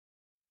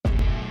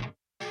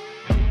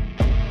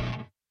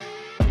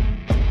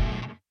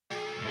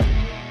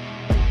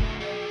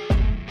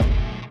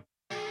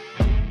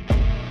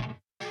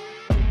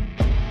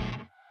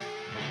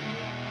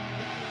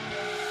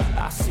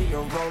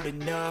window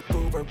rolling up,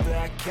 Uber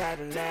black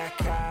Cadillac,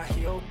 high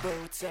heel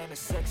boots, and a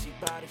sexy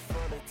body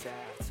full of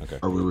tats. Okay.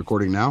 Are we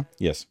recording now?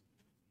 Yes.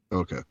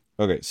 Okay.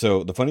 Okay,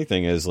 so the funny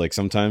thing is, like,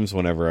 sometimes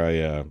whenever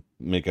I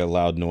make a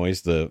loud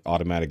noise, the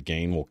automatic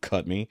gain will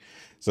cut me.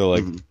 So,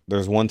 like,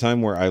 there's one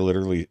time where I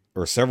literally,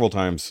 or several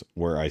times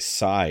where I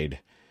sighed,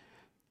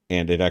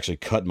 and it actually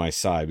cut my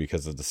sigh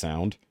because of the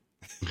sound.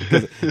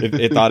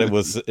 it thought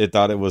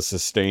it was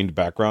sustained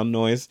background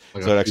noise.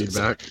 Like so it actually,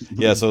 feedback.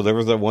 Yeah, so there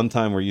was that one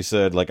time where you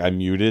said, like, I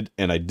muted,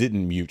 and I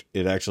didn't mute.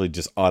 It actually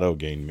just auto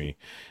gained me.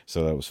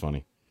 So that was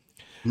funny.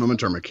 I'm gonna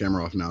turn my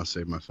camera off now.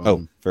 Save my phone.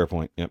 Oh, fair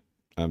point. Yep.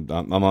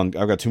 I'm on.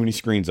 I've got too many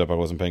screens up. I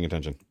wasn't paying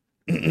attention.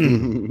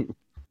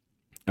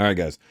 All right,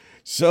 guys.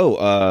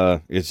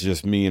 So it's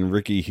just me and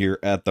Ricky here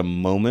at the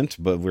moment,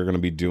 but we're going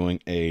to be doing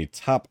a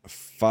top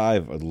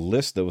 5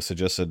 list that was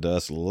suggested to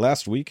us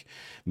last week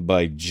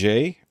by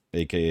Jay,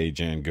 aka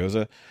Jan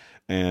Goza,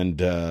 and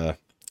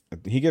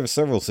he gave us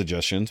several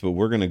suggestions, but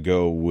we're going to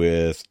go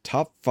with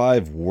top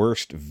 5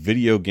 worst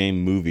video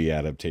game movie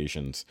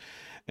adaptations,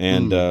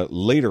 and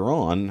later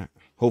on,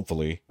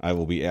 hopefully, I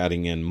will be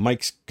adding in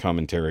Mike's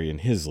commentary in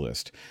his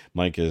list.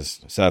 Mike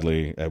is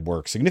sadly at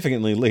work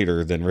significantly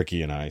later than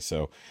Ricky and I,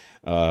 so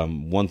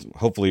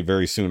hopefully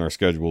very soon our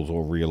schedules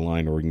will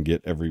realign, or we can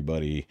get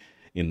everybody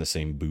in the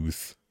same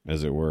booth,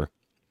 as it were.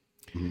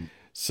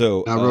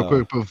 So now, real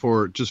quick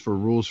before, just for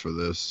rules for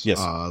this, yes.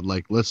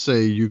 Like, let's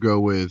say you go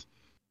with,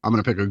 I'm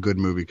gonna pick a good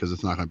movie because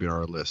it's not gonna be on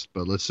our list,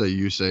 but let's say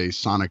you say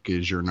Sonic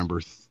is your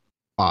number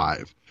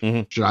 5.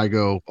 Should I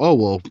go, oh,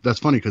 well, that's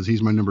funny because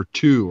he's my number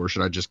 2, or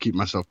should I just keep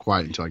myself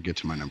quiet until I get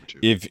to my number 2?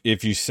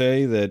 If you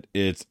say that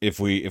it's, if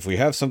we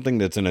have something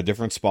that's in a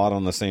different spot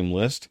on the same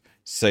list,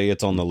 say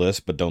it's on the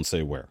list, but don't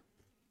say where.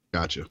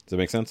 Gotcha. Does that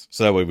make sense?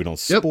 So that way we don't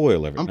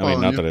spoil everything. I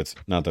mean, not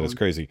that it's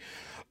crazy.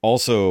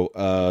 Also,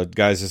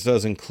 guys, this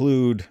does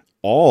include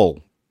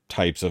all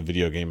types of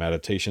video game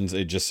adaptations.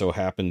 It just so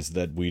happens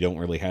that we don't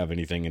really have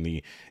anything in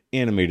the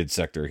animated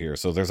sector here.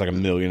 So there's like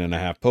 1.5 million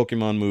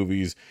Pokemon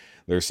movies.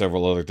 There's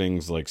several other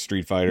things like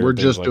Street Fighter. We're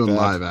just like doing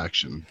that. live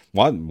action.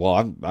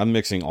 Well, I'm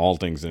mixing all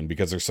things in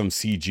because there's some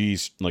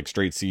CG, like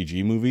straight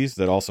CG movies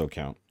that also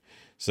count.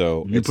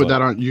 So you put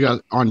that on. You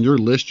got on your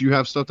list. You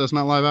have stuff that's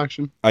not live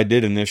action. I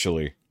did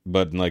initially,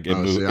 but like it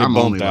moved. See, it I'm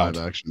bumped only out.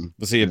 live action.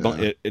 But see,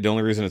 the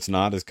only reason it's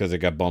not is because it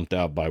got bumped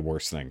out by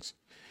worse things.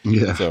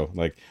 Yeah. So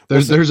like,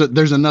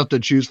 there's enough to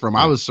choose from.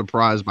 I was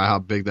surprised by how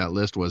big that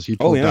list was. He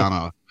pulled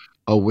down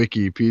a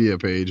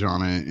Wikipedia page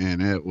on it,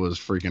 and it was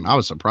freaking. I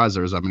was surprised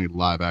there was that many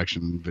live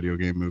action video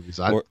game movies.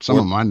 Some of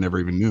them I never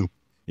even knew.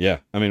 Yeah,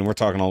 I mean, we're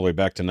talking all the way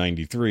back to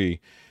 '93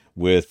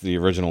 with the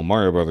original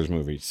Mario Brothers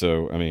movie.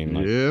 So I mean,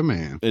 like, yeah,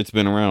 man, it's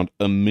been around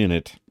a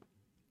minute.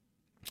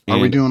 Are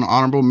we doing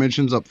honorable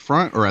mentions up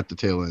front or at the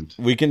tail end?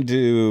 We can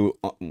do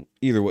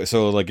either way.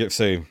 So, like, if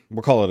say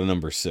we'll call it a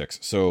number 6.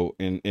 So,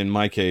 in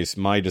my case,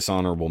 my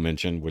dishonorable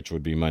mention, which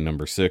would be my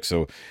number 6,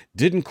 so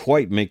didn't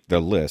quite make the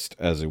list,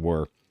 as it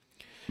were,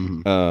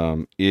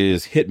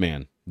 is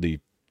Hitman, the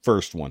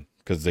first one,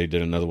 because they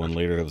did another one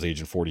later that was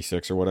Agent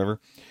 46 or whatever,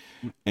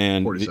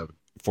 and 47.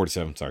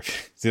 47. Sorry,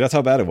 see, that's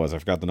how bad it was. I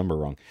forgot the number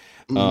wrong.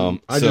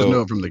 I just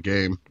know it from the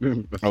game.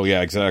 Oh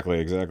yeah,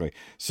 exactly.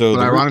 So,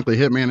 but ironically,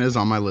 Hitman is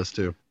on my list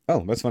too.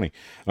 Oh, that's funny.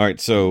 All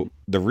right, so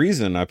the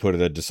reason I put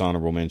it at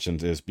dishonorable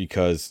mentions is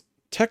because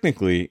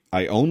technically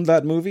I owned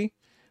that movie,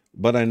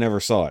 but I never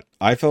saw it.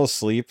 I fell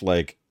asleep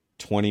like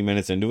 20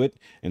 minutes into it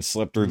and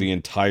slept through the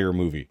entire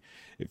movie.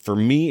 For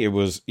me, it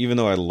was, even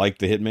though I liked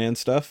the Hitman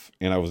stuff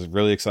and I was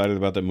really excited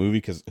about that movie,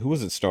 because who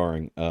was it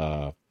starring?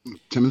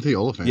 Timothy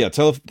Olyphant. Yeah,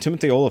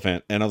 Timothy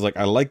Olyphant. And I was like,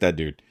 I like that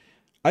dude.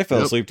 I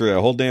fell asleep through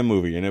that whole damn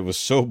movie, and it was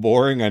so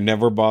boring, I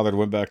never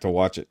went back to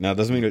watch it. Now, it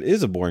doesn't mean it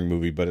is a boring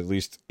movie, but at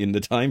least in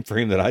the time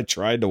frame that I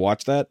tried to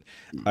watch that,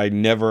 I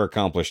never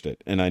accomplished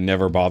it, and I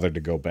never bothered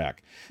to go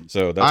back.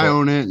 So that's I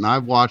own it, and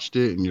I've watched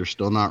it, and you're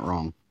still not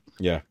wrong.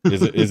 Yeah.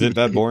 Is it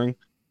that boring?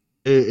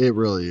 It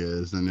really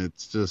is, and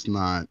it's just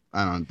not.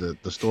 I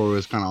don't. The story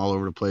was kind of all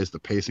over the place. The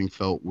pacing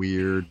felt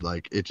weird.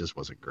 Like, it just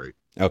wasn't great.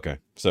 Okay,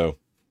 so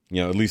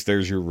at least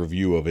there's your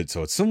review of it.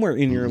 So it's somewhere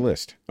in your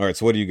list. All right.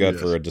 So what do you got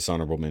for a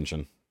dishonorable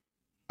mention?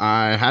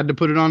 I had to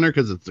put it on there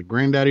because it's the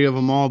granddaddy of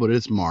them all, but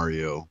it's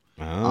Mario.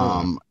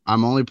 Oh.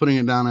 I'm only putting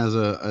it down as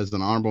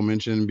an honorable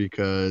mention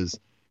because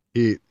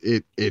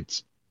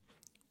it's.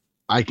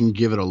 I can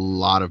give it a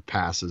lot of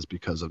passes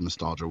because of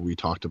nostalgia. We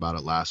talked about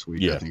it last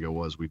week. Yeah. I think it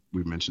was. We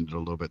mentioned it a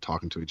little bit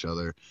talking to each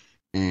other,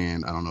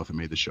 and I don't know if it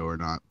made the show or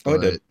not.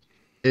 But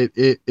it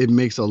did. It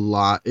makes a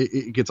lot.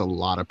 It gets a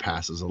lot of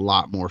passes, a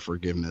lot more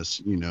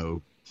forgiveness.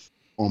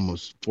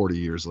 Almost 40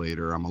 years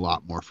later, I'm a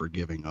lot more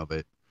forgiving of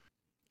it.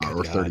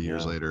 Or 30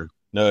 years later.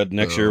 No,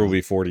 next year will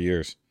be 40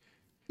 years.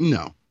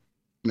 No,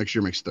 next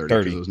year makes 30.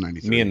 30. It was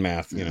 93. Me and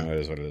math, it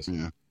is what it is.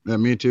 Yeah,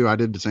 me too. I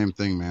did the same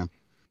thing, man.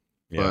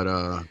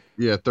 Yeah.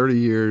 But 30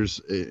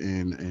 years,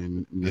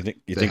 and you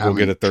think we'll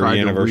get a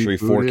 30th anniversary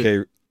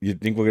 4K? You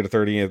think we'll get a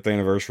 30th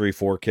anniversary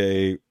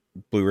 4K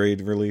Blu-ray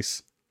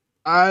release?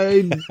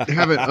 I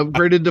haven't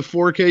upgraded to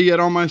 4K yet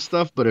on my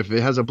stuff, but if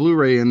it has a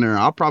Blu-ray in there,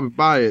 I'll probably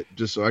buy it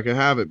just so I can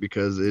have it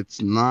because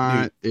it's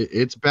not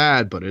it's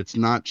bad, but it's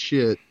not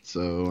shit.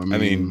 So I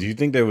mean, do you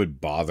think they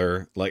would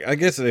bother? Like, I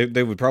guess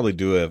they would probably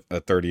do a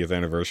 30th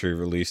anniversary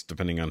release,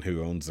 depending on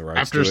who owns the rights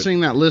after to it.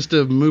 seeing that list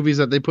of movies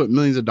that they put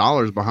millions of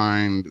dollars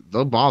behind,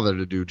 they'll bother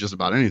to do just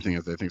about anything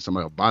if they think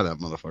somebody will buy that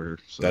motherfucker.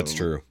 So, That's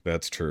true.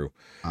 That's true.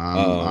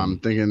 I'm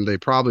thinking they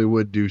probably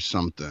would do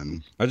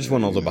something. I just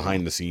want all the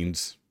behind the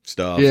scenes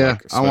stuff. Yeah,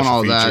 like I want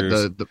all features.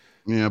 that.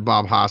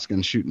 Bob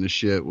Hoskins shooting the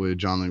shit with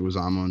John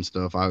Leguizamo and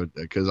stuff.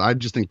 Because I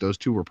just think those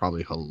two were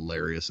probably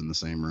hilarious in the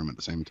same room at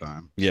the same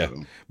time. Yeah,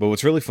 so. But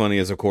what's really funny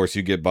is, of course,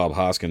 you get Bob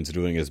Hoskins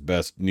doing his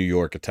best New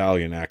York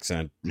Italian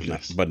accent,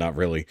 Yes. but not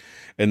really.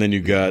 And then you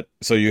got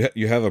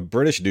you have a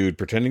British dude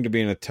pretending to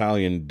be an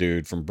Italian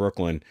dude from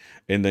Brooklyn,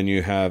 and then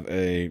you have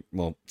a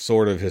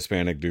sort of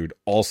Hispanic dude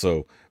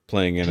also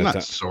playing in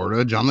not sort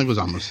of. John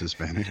Leguizamo's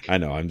Hispanic. I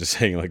know. I'm just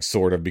saying like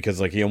sort of because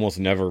like he almost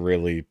never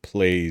really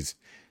plays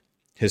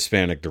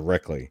Hispanic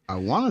directly. I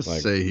want to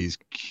say he's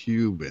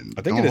Cuban.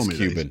 I think it is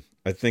Cuban.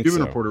 I think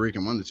Cuban so. or Puerto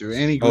Rican, one of the two.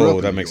 And he grew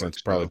up that in makes New York,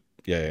 sense. Probably.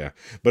 Yeah.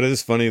 But it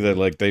is funny that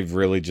like they've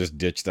really just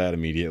ditched that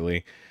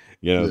immediately.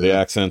 The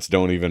accents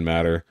don't even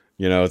matter.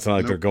 It's not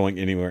like they're going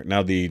anywhere.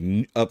 Now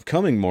the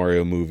upcoming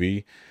Mario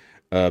movie,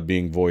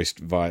 being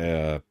voiced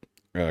by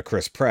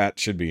Chris Pratt,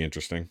 should be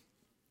interesting.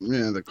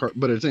 Yeah,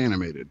 but it's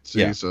animated. See?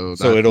 Yeah, so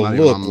it'll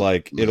look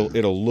like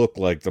it'll look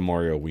like the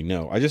Mario we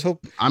know.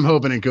 I'm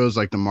hoping it goes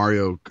like the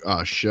Mario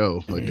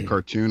show, like the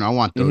cartoon. I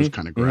want those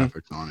kind of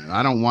graphics on it.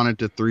 I don't want it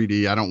to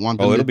 3D. I don't want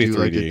them to do 3D.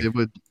 Like it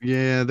with.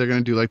 Yeah, they're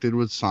gonna do like they did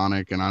with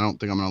Sonic, and I don't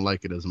think I'm gonna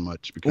like it as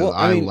much because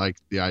I like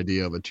the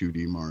idea of a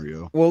 2D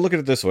Mario. Well, look at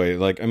it this way.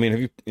 Like, I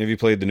mean, have you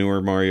played the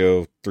newer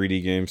Mario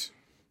 3D games?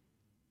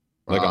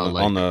 Like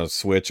on the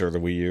Switch or the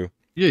Wii U?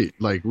 Yeah,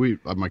 like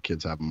my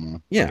kids have them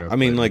all. Yeah, I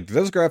mean, like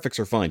those graphics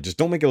are fine. Just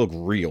don't make it look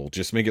real.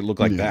 Just make it look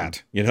like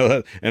that.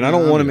 And I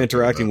don't want them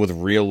interacting with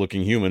real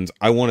looking humans.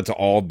 I want it to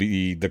all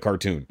be the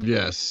cartoon.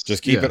 Yes.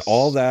 Just keep it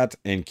all that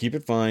and keep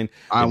it fine.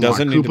 I want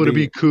Koopa to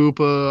be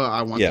Koopa.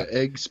 I want the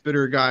egg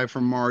spitter guy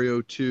from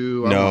Mario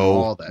 2.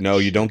 No,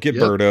 you don't get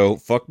Birdo.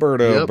 Fuck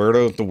Birdo.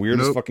 Birdo, the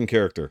weirdest fucking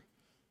character.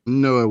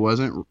 No, it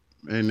wasn't.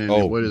 And then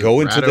go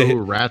into the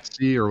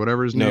Ratsy or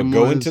whatever his name was.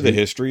 Go into the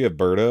history of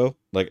Birdo,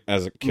 like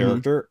as a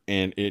character,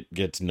 and it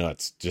gets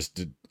nuts.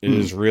 It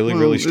is really,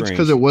 really strange. It's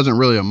because it wasn't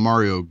really a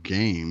Mario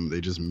game.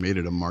 They just made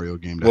it a Mario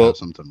game to have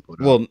something put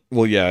out.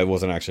 Well, yeah, it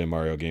wasn't actually a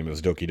Mario game. It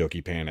was Doki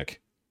Doki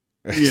Panic.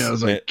 Yeah, it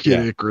was like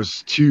Kid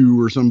Icarus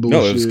 2 or some bullshit.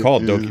 No, it was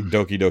called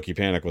Doki Doki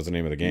Panic was the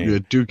name of the game. Yeah,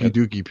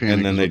 Dookie Panic.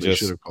 And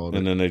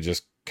then they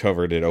just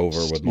covered it over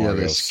with Mario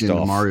they skinned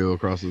stuff. Mario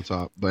across the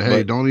top. But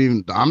hey,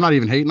 I'm not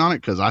even hating on it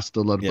because I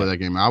still love to play that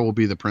game. I will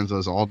be the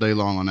princess all day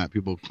long on that.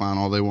 People clown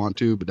all they want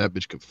to, but that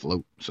bitch could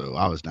float. So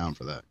I was down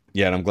for that.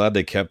 Yeah, and I'm glad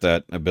they kept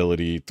that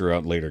ability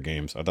throughout later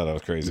games. I thought that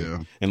was crazy.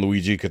 Yeah. And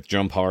Luigi could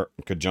jump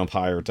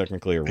higher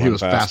technically or run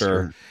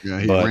faster. Yeah,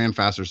 he ran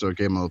faster, so it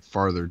gave him a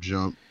farther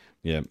jump.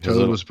 Yeah,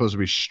 Toad was supposed to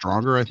be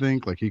stronger, I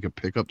think. Like he could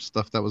pick up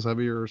stuff that was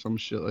heavier or some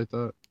shit like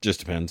that. Just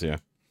depends, yeah.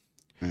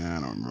 Yeah, I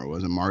don't remember.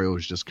 Was it Mario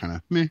was just kind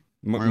of meh.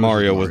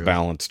 Mario was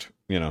balanced.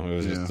 It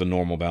was just the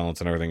normal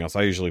balance and everything else.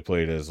 I usually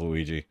played as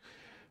Luigi.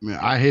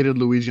 I hated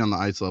Luigi on the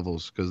ice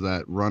levels because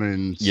that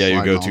running. Yeah,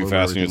 you go too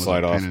fast and you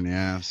slide off. Pain in the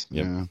ass.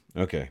 Yep.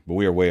 Yeah. Okay, but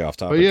we are way off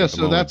topic. But yeah,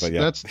 so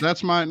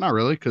that's my not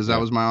really because that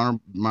was my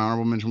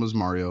honorable mention was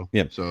Mario.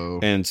 Yeah. So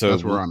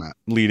that's where I'm at.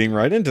 Leading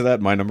right into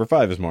that, my number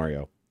 5 is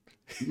Mario.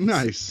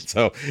 Nice.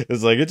 So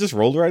it's like it just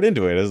rolled right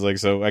into it. It's like,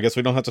 so I guess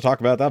we don't have to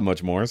talk about that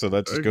much more. So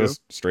that just goes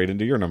straight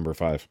into your number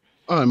 5.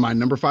 And my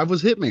number 5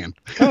 was Hitman.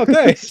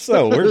 Okay,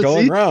 so we're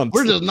going round.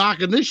 We're just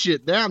knocking this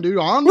shit down, dude.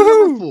 On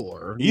to number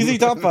 4. Easy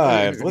top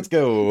 5. Let's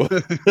go.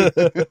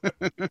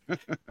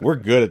 We're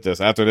good at this.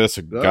 After this,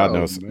 God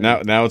knows.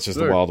 Man. Now it's just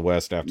the Wild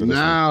West. After this,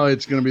 now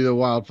it's gonna be the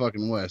Wild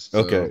fucking West.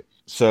 Okay.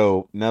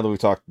 So now that we've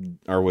talked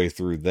our way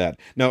through that,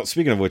 now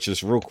speaking of which,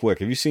 just real quick,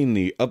 have you seen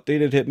the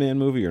updated Hitman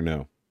movie or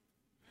no?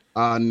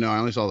 No, I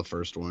only saw the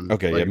first one.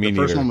 Okay, yeah, me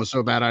neither. The first one was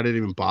so bad I didn't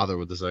even bother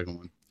with the second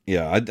one.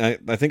 Yeah,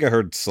 I think I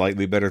heard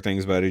slightly better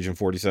things about Agent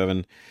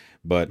 47,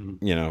 but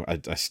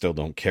I still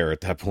don't care at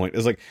that point.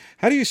 It's like,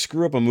 how do you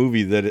screw up a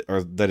movie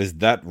that is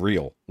that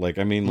real? Like,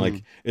 I mean,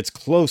 like it's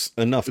close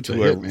enough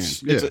to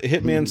it's a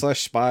Hitman /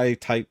 spy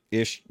type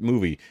ish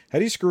movie. How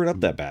do you screw it up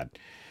that bad?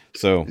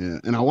 So yeah,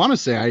 and I want to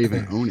say I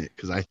even own it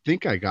because I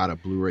think I got a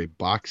Blu-ray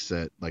box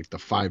set, like the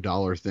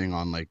 $5 thing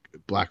on like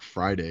Black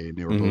Friday, and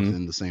they were both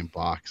in the same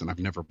box, and I've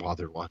never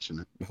bothered watching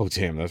it. Oh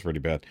damn, that's pretty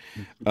bad.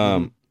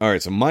 All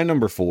right, so my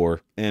number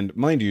 4, and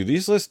mind you,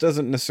 these lists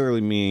doesn't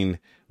necessarily mean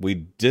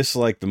we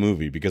dislike the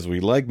movie because we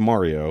like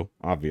Mario,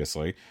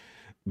 obviously,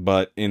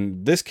 but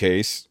in this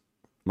case,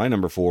 my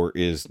number 4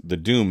 is the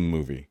Doom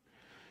movie.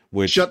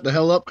 Which, shut the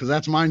hell up, because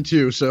that's mine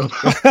too. So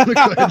I'm gonna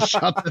go ahead and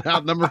shut that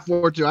out. Number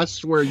 4 too. I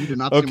swear you did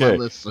not see my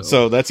list.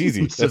 So that's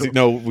easy.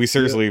 No, we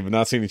seriously have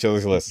not seen each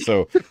other's lists.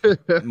 So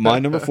my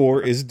number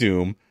 4 is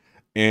Doom,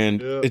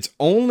 and it's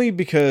only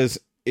because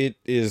it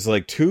is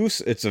like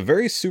it's a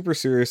very super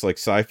serious like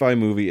sci-fi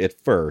movie at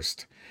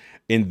first,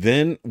 and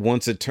then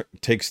once it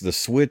takes the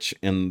switch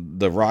and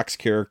the Rock's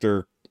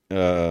character,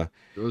 It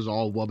was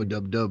all wubba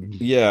dub dub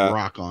yeah,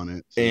 rock on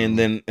it. So. and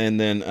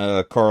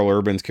then Carl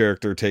Urban's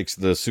character takes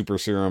the super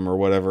serum or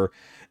whatever.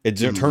 It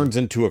just turns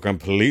into a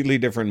completely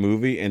different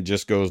movie and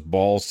just goes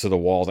balls to the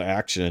wall to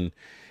action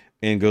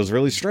and goes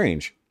really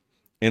strange.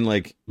 And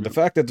like the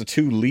fact that the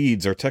two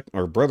leads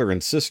are brother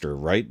and sister,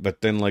 right?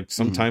 But then like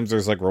sometimes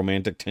there's like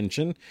romantic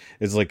tension.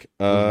 It's like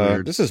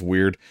this is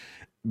weird.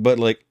 But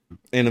like,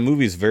 and the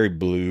movie's very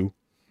blue,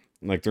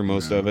 like through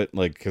most of it,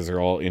 like because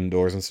they're all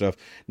indoors and stuff.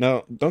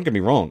 Now, don't get me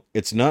wrong,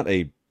 it's not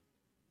a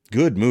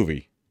good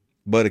movie,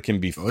 but it can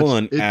be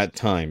fun at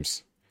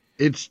times.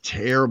 It's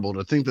terrible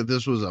to think that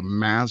this was a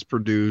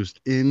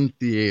mass-produced in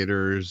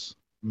theaters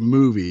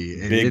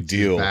movie, and Big it's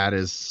deal. as bad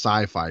as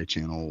Sci-Fi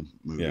Channel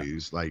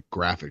movies, like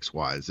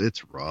graphics-wise.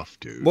 It's rough,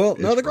 dude. Well,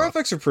 no, the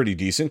graphics are pretty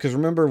decent because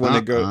remember when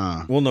they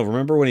go? Well, no,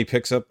 remember when he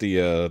picks up the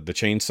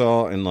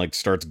chainsaw and like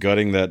starts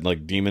gutting that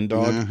like demon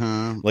dog?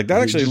 Like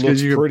that actually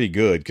looks pretty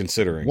good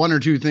considering. One or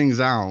two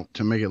things out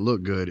to make it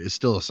look good is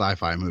still a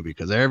sci-fi movie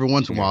because every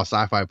once in a while,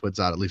 Sci-Fi puts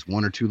out at least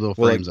one or two little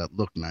frames that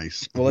look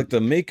nice. Well, like the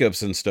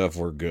makeups and stuff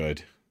were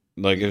good.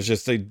 Like it was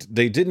just they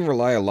didn't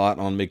rely a lot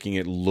on making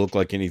it look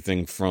like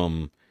anything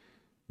from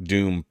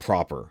Doom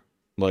proper.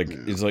 Like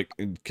it's like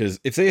because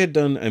if they had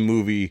done a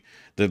movie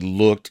that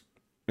looked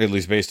at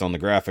least based on the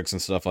graphics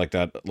and stuff like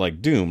that,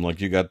 like Doom,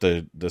 like you got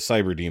the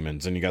cyber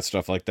demons and you got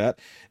stuff like that,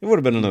 it would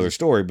have been another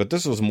story. But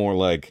this was more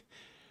like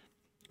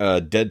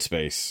Dead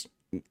Space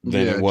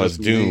than it was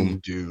Doom.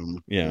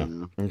 Doom. Yeah,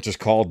 just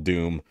called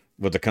Doom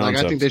with the concept.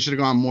 Like I think they should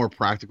have gone more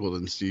practical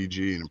than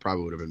CG, and it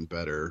probably would have been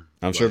better.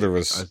 I'm sure there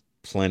was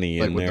plenty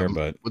in there,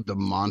 but with the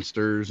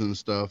monsters and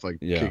stuff, like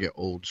kick it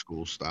old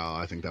school style,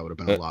 I think that would have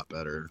been a lot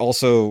better.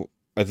 Also,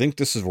 I think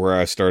this is where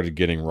I started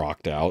getting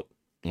rocked out.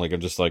 Like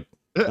I'm just like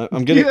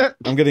I'm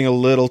getting a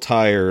little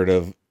tired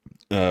of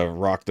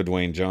Rock the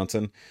Dwayne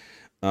Johnson.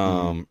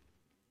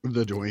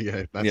 The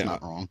Dwayne, that's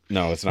not wrong.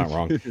 No, it's not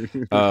wrong.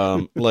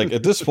 Like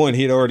at this point,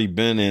 he'd already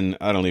been in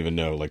I don't even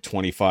know like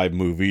 25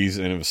 movies,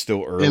 and it was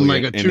still early in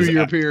like a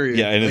 2-year period.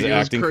 Yeah, in his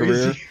acting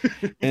career,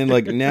 and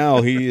like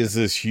now he is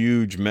this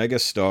huge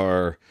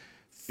megastar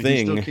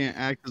thing. He still can't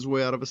act his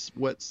way out of a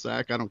sweat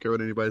sack. I don't care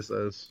what anybody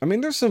says. I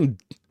mean,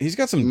 he's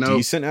got some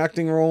decent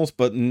acting roles,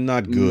 but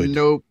not good.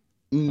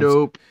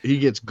 Nope. He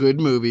gets good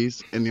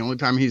movies, and the only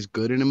time he's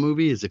good in a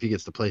movie is if he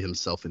gets to play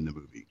himself in the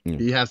movie.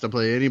 He has to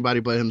play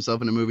anybody but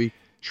himself in a movie.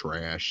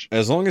 Trash.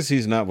 As long as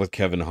he's not with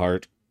Kevin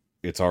Hart,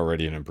 it's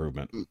already an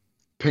improvement.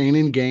 Pain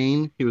and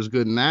Gain, he was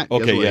good in that.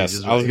 Okay,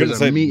 yes, I was going to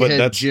say, meathead but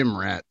that's gym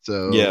rat.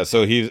 So yeah,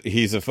 so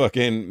he's a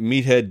fucking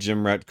meathead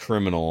gym rat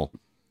criminal.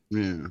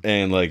 Yeah,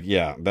 and like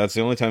that's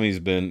the only time he's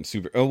been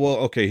super. Oh well,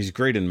 okay, he's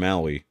great in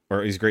Maui,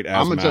 or he's great as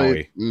I'm gonna Maui.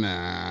 Tell you,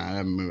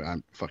 nah,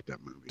 fuck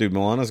that movie, dude.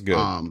 Moana's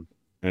good.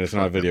 And it's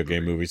not a video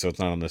game movie, so it's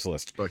not on this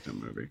list. Fuck that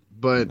movie.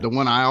 But the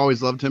one I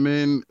always loved him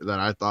in that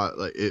I thought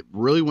like it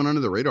really went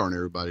under the radar on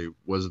everybody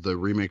was the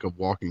remake of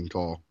Walking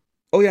Tall.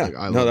 Oh yeah,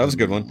 like, no, that was a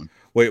good one.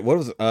 Wait, what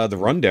was the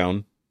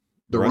Rundown?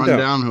 The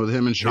Rundown with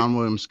him and Sean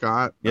William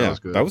Scott. That was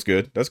good. That was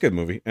good. That's a good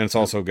movie, and it's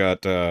also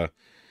got the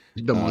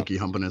monkey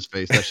humping his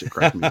face. That shit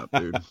cracked me up,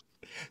 dude.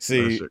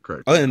 See,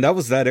 and that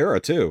was that era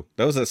too.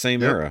 That was that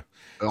same era.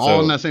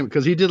 All in that same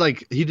because he did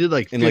like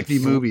 50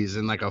 movies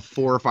in like a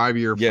 4 or 5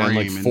 year frame. And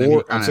like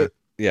four.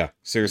 Yeah,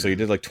 seriously, he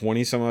did like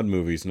 20 some odd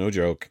movies, no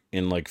joke,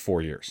 in like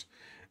 4 years.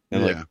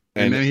 And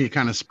and then he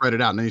kind of spread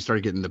it out, and then he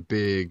started getting the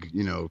big,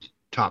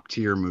 top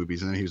tier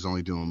movies, and then he was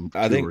only doing 2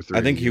 or 3.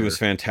 I think he was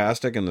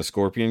fantastic in the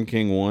Scorpion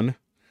King one.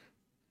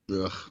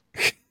 Ugh.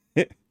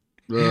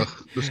 The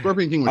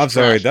Scorpion King was I'm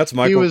sorry, trash.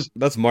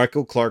 That's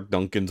Michael Clark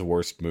Duncan's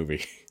worst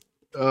movie.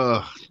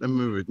 That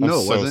movie. No,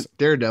 it wasn't.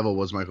 Daredevil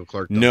was Michael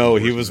Clark Duncan's No,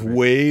 he was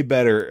way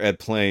better at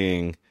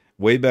playing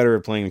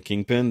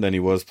Kingpin than he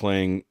was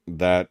playing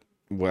that.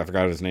 Well, I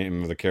forgot his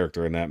name of the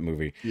character in that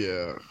movie.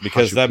 Yeah,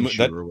 because that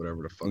or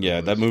whatever the fuck.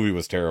 Yeah, that movie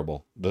was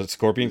terrible. The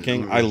Scorpion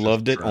King, I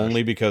loved it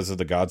only because of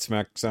the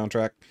Godsmack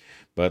soundtrack.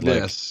 But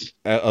like,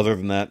 other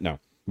than that, no.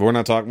 We're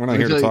not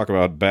here to talk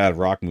about bad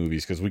rock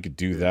movies because we could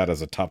do that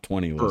as a top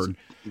 20 list.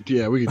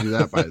 Yeah, we could do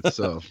that by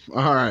itself.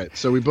 All right,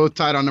 so we both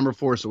tied on number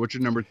 4. So what's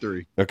your number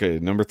 3? Okay,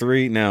 number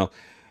 3. Now,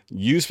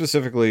 you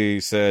specifically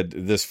said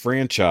this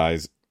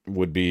franchise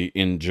would be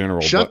in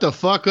general. Shut the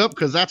fuck up,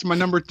 because that's my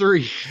number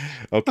 3.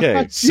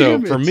 Okay,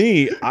 so for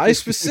me, I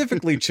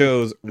specifically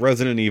chose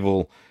Resident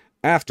Evil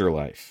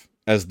Afterlife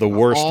as the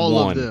worst one.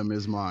 All of them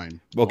is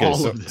mine. Okay,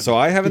 so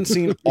I haven't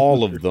seen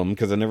all of them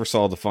because I never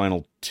saw the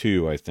final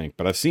 2, I think,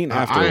 but I've seen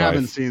Afterlife. I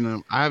haven't seen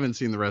them. I haven't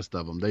seen the rest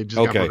of them. They just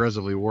got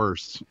progressively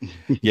worse.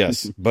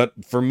 Yes, but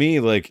for me,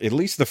 like at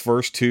least the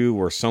first 2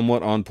 were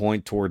somewhat on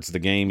point towards the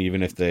game,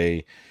 even if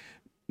they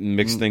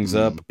mix things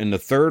up, and the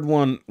third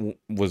one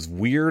was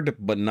weird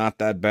but not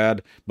that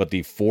bad, but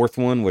the fourth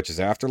one, which is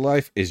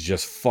Afterlife, is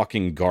just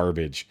fucking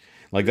garbage.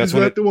 Like that's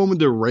the one with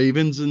the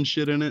ravens and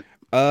shit in it.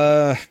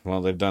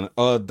 Well, they've done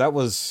it. That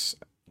was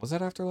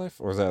that Afterlife,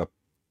 or was that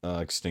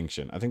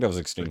Extinction. I think that was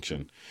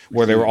Extinction,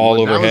 where they were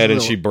all overhead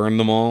and she burned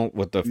them all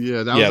with the.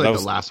 Yeah, that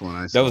was the last one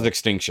I saw. That was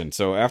Extinction.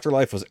 So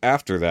Afterlife was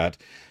after that.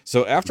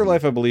 So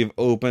Afterlife, I believe,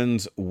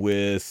 opens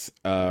with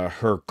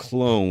her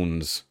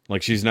clones.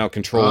 Like she's now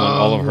controlling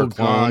all of her clones.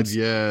 God,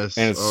 yes,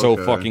 and it's so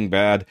fucking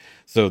bad.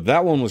 So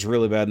that one was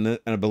really bad, and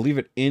I believe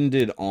it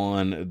ended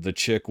on the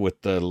chick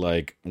with the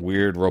like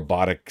weird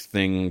robotic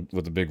thing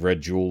with the big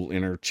red jewel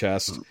in her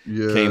chest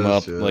came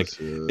up.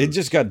 It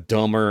just got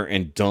dumber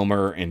and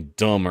dumber and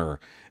dumber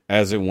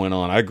as it went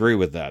on. I agree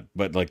with that,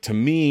 but like to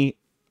me,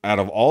 out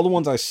of all the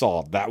ones I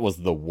saw, that was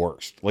the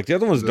worst. Like the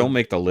other ones don't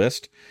make the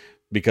list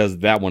because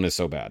that one is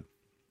so bad.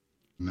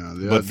 No,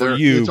 but for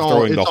you,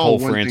 throwing the whole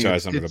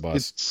franchise under the bus,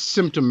 it's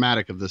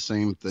symptomatic of the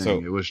same thing. So,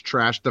 it was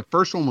trash. The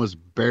first one was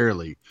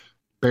barely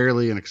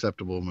an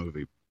acceptable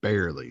movie,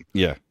 barely.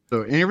 Yeah.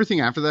 So and everything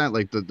after that,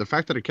 like the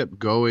fact that it kept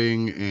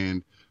going,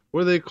 and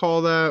what do they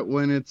call that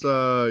when it's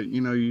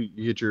you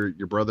get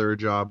your brother a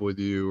job with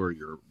you, or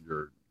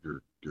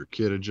your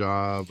kid a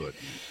job, but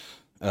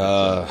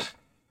I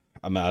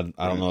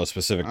don't know a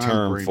specific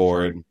term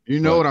for it. You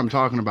know what I'm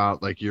talking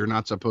about? Like you're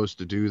not supposed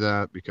to do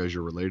that because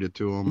you're related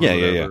to him.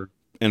 Yeah.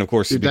 And of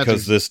course,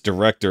 because this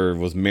director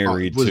was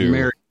married to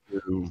Milla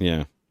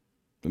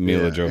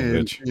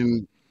Jovovich.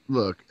 And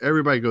look,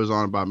 everybody goes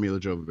on about Milla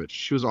Jovovich.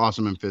 She was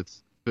awesome in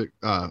Fifth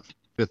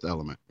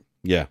Element.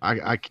 Yeah,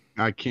 I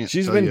can't.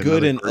 She's been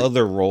good in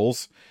other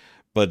roles,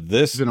 but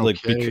this like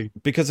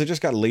because it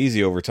just got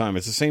lazy over time.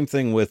 It's the same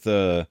thing with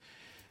the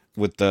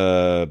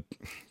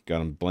God,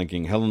 I'm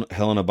blanking.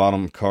 Helena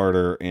Bonham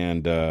Carter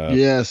and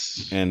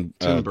and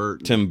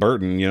Tim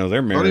Burton. You know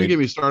they're married. Don't even get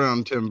me started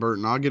on Tim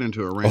Burton. I'll get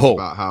into a rant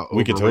about how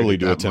we could totally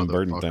do a Tim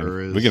Burton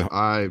thing. We can.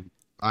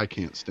 I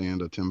can't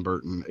stand a Tim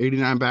Burton.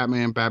 89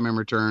 Batman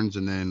Returns,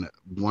 and then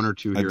one or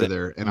two here or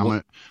there. And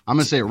I'm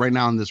gonna say it right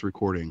now in this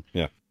recording.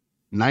 Yeah.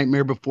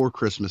 Nightmare Before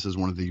Christmas is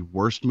one of the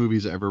worst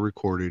movies ever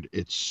recorded.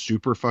 It's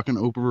super fucking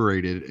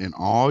overrated, and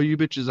all you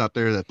bitches out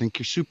there that think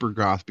you're super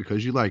goth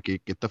because you like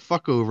it, get the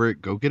fuck over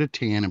it. Go get a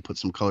tan and put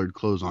some colored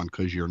clothes on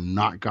because you're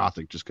not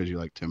gothic just because you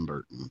like Tim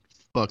Burton.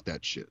 Fuck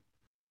that shit.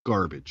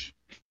 Garbage.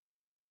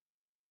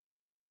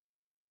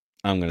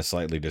 I'm going to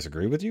slightly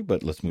disagree with you,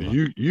 but let's move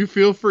on. You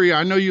feel free.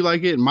 I know you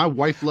like it, and my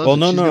wife loves it.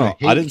 Well, no.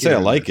 I didn't say I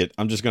like it.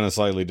 I'm just going to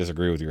slightly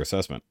disagree with your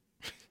assessment.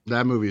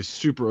 That movie is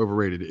super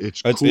overrated.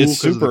 It's cool. It's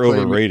super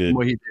overrated.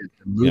 What he did.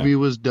 The movie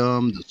was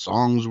dumb. The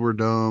songs were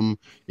dumb.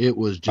 It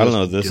was just I don't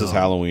know. This Is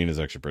Halloween is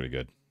actually pretty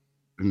good.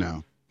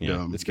 No. Yeah,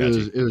 dumb. It's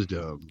catchy. It was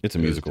dumb. It's a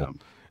musical.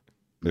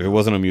 If it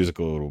wasn't a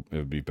musical, it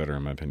would be better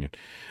in my opinion.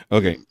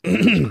 Okay.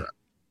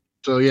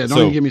 So yeah, don't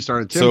even get me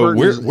started. Tim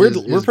Burton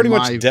we're pretty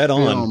much dead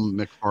on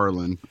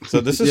McFarlane. So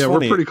this is yeah,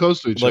 funny. We're pretty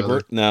close to each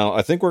other. Now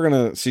I think we're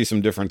gonna see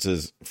some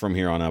differences from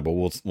here on out, but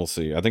we'll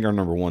see. I think our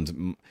number one's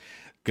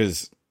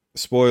because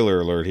spoiler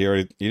alert,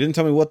 he didn't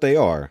tell me what they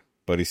are,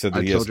 but he said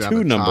that he has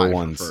two number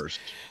ones. First.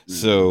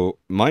 So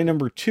my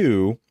number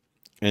two,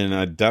 and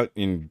I doubt,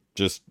 in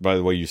just by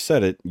the way you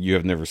said it, you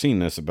have never seen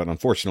this, but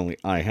unfortunately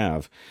I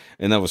have,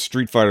 and that was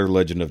Street Fighter: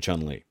 Legend of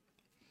Chun-Li.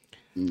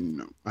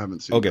 No, I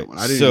haven't seen that one.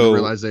 I didn't even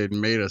realize they had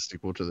made a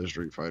sequel to the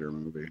Street Fighter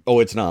movie. Oh,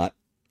 it's not.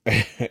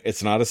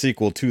 It's not a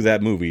sequel to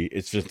that movie.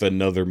 It's just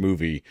another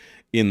movie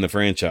in the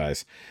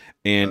franchise.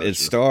 And it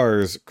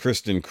stars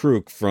Kristen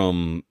Kruk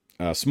from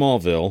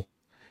Smallville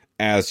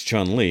as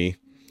Chun-Li.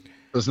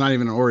 So it's not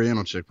even an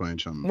Oriental chick playing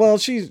Chun-Li. Well,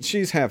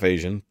 she's half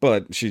Asian,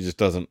 but she just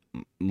doesn't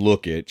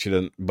look it. She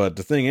doesn't. But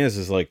the thing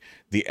is like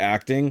the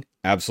acting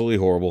absolutely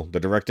horrible, the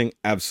directing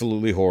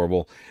absolutely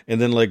horrible, and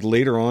then like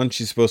later on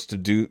she's supposed to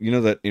do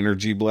that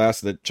energy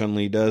blast that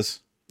Chun-Li does.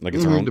 Like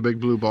it's her own, the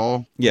big blue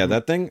ball. Yeah,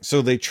 that thing.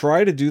 So they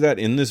try to do that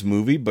in this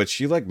movie, but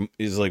she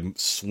is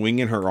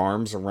swinging her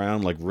arms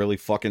around like really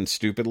fucking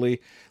stupidly.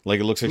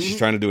 Like it looks like she's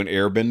trying to do an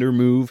airbender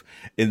move,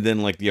 and then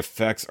like the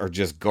effects are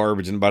just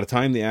garbage. And by the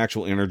time the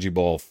actual energy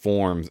ball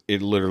forms,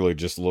 it literally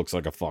just looks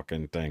like a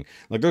fucking thing.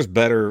 Like there's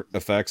better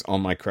effects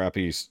on my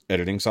crappy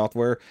editing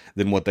software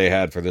than what they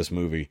had for this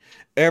movie.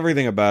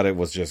 Everything about it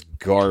was just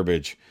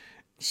garbage.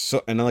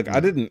 So and I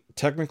didn't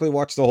technically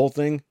watch the whole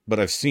thing, but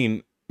I've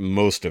seen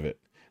most of it.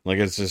 Like,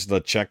 it's just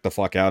the check the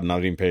fuck out and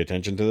not even pay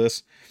attention to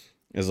this.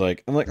 It's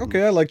like, I'm like,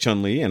 okay, I like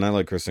Chun-Li and I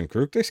like Kristen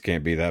Kruk. This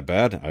can't be that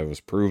bad. I was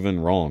proven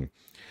wrong.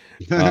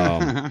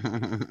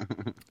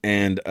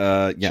 And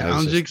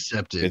challenge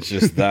accepted. It's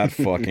just that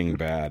fucking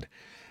bad.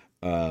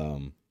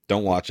 Don't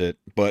watch it.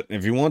 But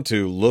if you want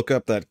to, look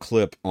up that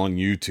clip on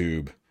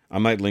YouTube. I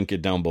might link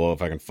it down below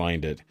if I can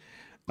find it.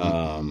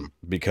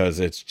 Because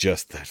it's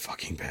just that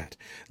fucking bad.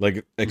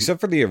 Like, except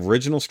for the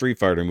original Street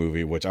Fighter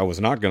movie, which I was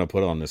not going to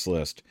put on this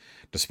list,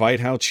 despite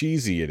how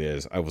cheesy it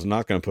is, I was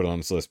not going to put it on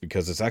this list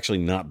because it's actually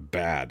not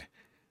bad.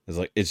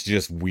 It's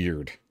just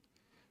weird.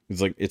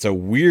 It's a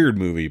weird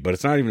movie, but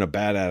it's not even a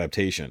bad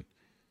adaptation.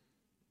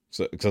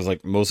 So, because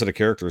most of the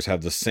characters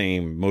have the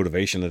same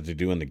motivation that they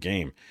do in the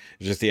game.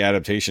 It's just the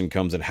adaptation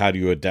comes in how do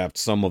you adapt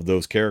some of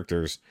those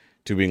characters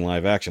to being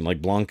live action. Like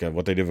Blanca,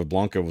 what they did with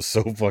Blanca was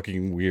so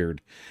fucking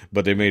weird,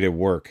 but they made it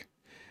work.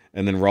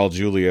 And then Raul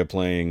Julia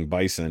playing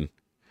Bison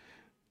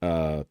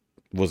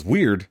was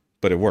weird,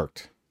 but it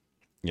worked.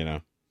 You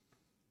know.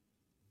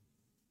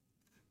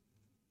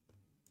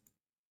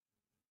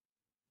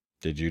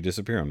 Did you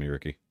disappear on me,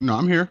 Ricky? No,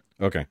 I'm here.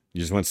 Okay, you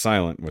just went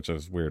silent, which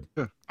was weird.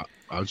 Yeah,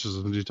 I was just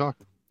listening to you talk.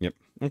 Yep.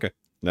 Okay.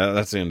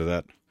 That's the end of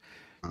that.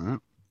 All right.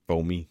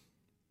 For me.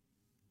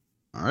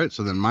 All right.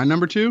 So then my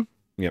number 2.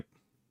 Yep.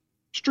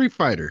 Street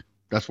Fighter.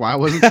 That's why I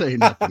wasn't saying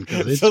nothing.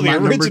 It's So the my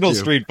original number 2.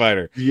 Street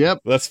Fighter.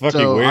 Yep. That's fucking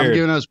so weird. I'm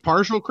giving us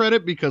partial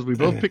credit because we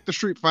both picked the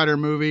Street Fighter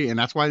movie, and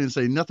that's why I didn't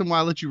say nothing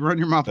while I let you run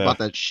your mouth about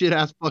that shit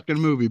ass fucking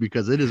movie,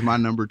 because it is my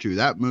number 2.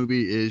 That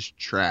movie is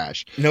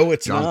trash. No,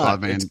 it's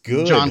not. It's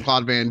good.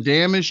 Jean-Claude Van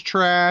Damme is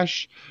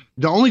trash.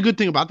 The only good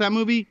thing about that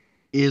movie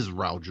is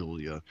Raul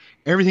Julia.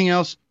 Everything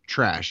else,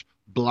 trash.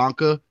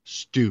 Blanca,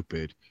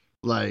 stupid.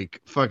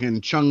 Like fucking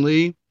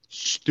Chun-Li,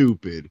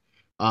 stupid.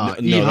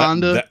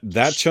 Honda,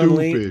 that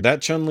Chun-Li in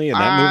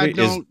that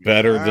movie is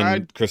better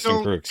than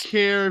Kristen Crooks. I don't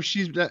care if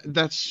she's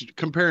that's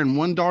comparing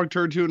one dog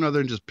turd to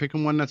another and just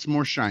picking one that's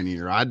more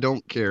shinier. I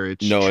don't care.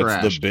 It's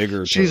trash. It's the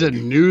bigger. She's turd. a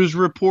news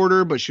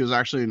reporter, but she was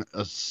actually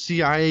a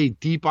CIA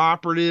deep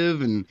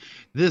operative and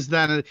this,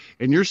 that,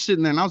 and you're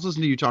sitting there. And I was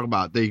listening to you talk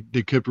about they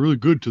kept really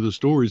good to the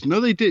stories. No,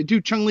 they did.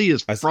 Dude, Chun-Li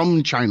is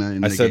from China.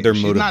 I said their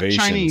motivations.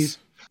 Not Chinese.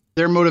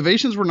 Their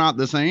motivations were not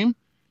the same.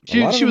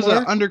 She was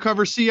an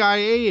undercover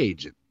CIA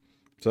agent.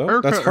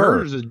 So that's her.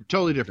 Hers is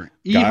totally different.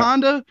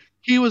 Honda,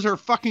 he was her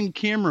fucking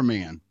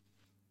cameraman.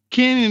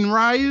 Ken and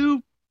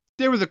Ryu,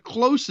 they were the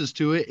closest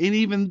to it, and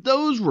even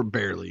those were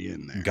barely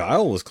in there.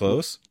 Guile was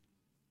close.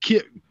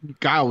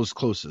 Guile was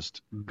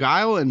closest.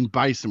 Guile and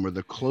Bison were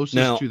the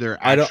closest to their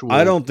actual.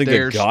 I don't think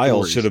that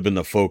Guile stories. should have been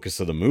the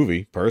focus of the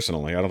movie.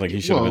 Personally, I don't think he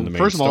should have been the main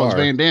star. First of all, it's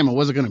Van Damme. It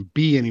wasn't going to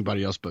be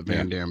anybody else but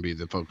Van Damme be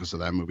the focus of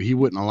that movie. He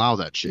wouldn't allow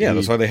that shit. Yeah,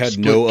 that's why they had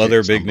no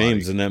other big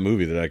names in that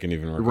movie that I can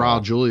even recall.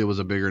 Raul Julia was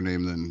a bigger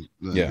name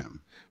than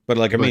him. But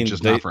like, I mean,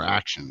 just not for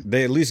action.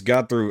 They at least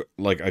got through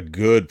like a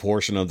good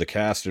portion of the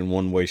cast in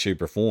one way, shape,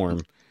 or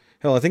form.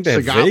 Hell, I think they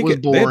had Vega.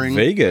 They had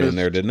Vega in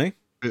there, didn't they?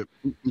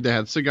 They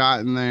had Sagat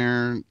in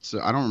there,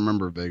 so I don't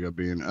remember Vega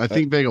being. I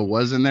think Vega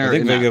was in there. I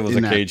think Vega was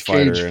a cage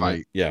fighter.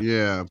 Fight.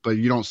 Yeah, but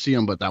you don't see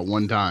him but that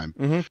one time.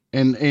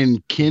 Mm-hmm.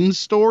 And Ken's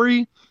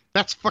story,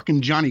 that's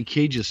fucking Johnny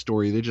Cage's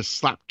story. They just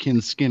slapped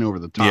Ken's skin over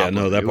the top. Yeah,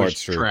 no, that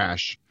part's true.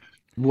 Trash.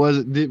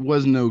 It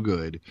was no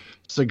good.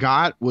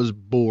 Sagat was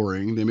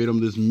boring. They made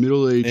him this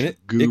middle-aged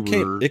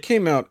guru. It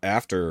came out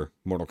after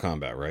Mortal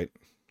Kombat, right?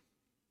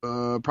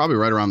 Probably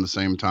right around the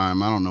same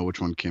time. I don't know which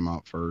one came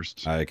out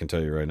first. I can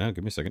tell you right now.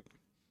 Give me a second.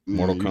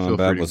 Mortal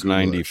Kombat was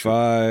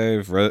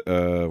 95.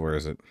 Where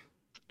is it?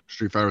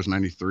 Street Fighter was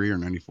 93 or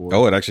 94.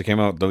 Oh, it actually came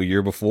out the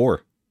year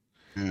before.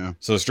 Yeah.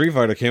 So Street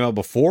Fighter came out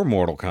before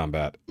Mortal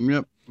Kombat.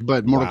 Yep.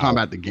 But Mortal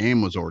Kombat, the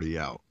game, was already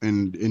out,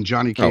 and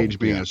Johnny Cage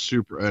being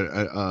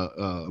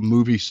a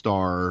movie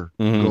star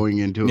going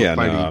into a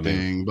fighting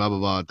thing, blah blah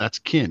blah. That's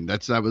Ken.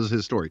 That was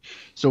his story.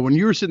 So when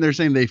you were sitting there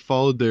saying they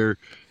followed their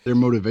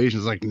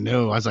motivations, like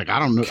no, I was like, I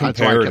don't know.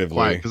 That's why I kept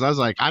quiet, because I was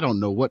like, I don't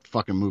know what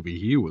fucking movie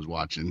he was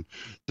watching.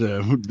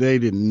 So they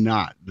did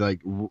not.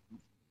 Like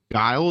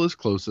Guile is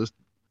closest,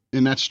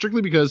 and that's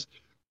strictly because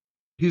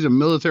he's a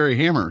military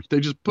hammer. They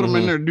just put him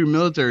in there to do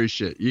military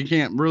shit. You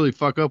can't really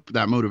fuck up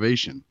that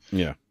motivation.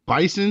 Yeah.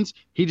 Bison's,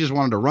 he just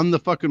wanted to run the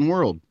fucking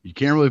world. You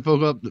can't really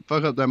fuck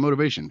up that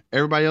motivation.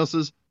 Everybody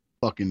else's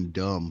fucking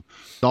dumb.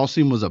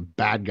 Dalsim was a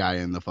bad guy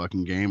in the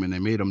fucking game, and they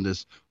made him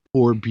this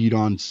poor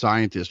beat-on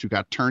scientist who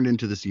got turned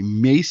into this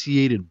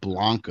emaciated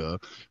Blanca,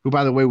 who,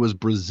 by the way, was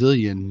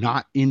Brazilian,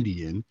 not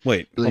Indian.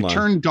 Wait, they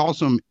turned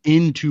Dalsim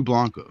into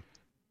Blanca.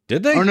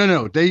 Did they? Oh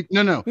no. They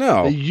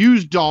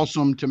used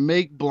Dalsum to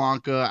make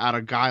Blanca out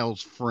of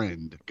Guile's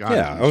friend. God,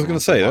 yeah, I was gonna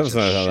say that was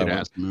not how that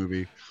went.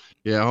 Movie.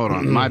 Yeah, hold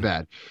on, my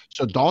bad.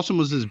 So Dalsum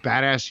was this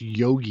badass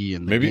yogi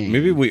in the game.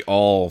 Maybe we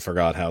all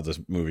forgot how this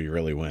movie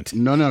really went.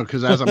 No,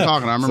 because as I'm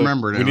talking, I'm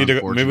remembering it.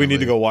 Maybe we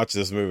need to go watch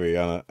this movie.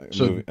 Have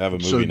a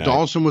movie night.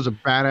 Dalsum was a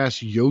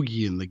badass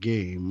yogi in the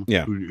game.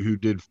 Yeah. Who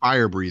did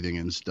fire breathing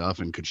and stuff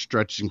and could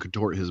stretch and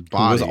contort his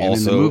body. He was also and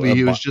in the movie,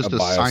 he was just a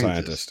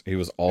bioscientist. He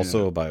was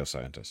also a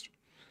bioscientist.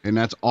 And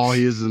that's all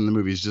he is in the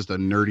movie. He's just a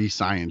nerdy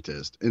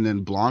scientist. And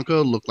then Blanca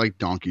looked like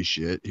donkey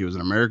shit. He was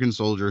an American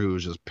soldier who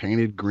was just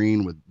painted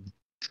green with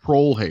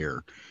troll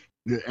hair.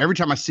 Every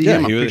time I see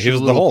him, I picture he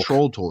was little the Hulk.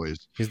 Troll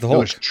toys. He's the Hulk.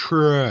 It was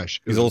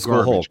trash. He's old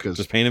school Hulk.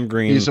 Just paint him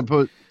green. He's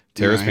supposed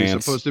his pants.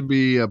 He's supposed to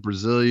be a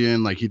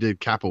Brazilian. Like he did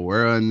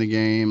capoeira in the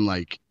game.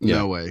 Like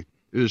no way.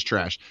 It was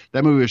trash.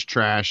 That movie was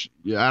trash.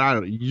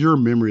 Yeah, your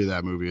memory of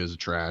that movie is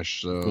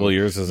trash. So well,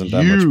 yours isn't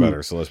that much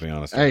better. So let's be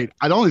honest. Hey,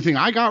 the only thing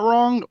I got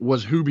wrong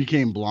was who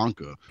became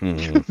Blanca.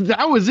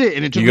 That was it,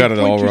 and it took me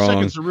 0.2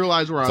 seconds to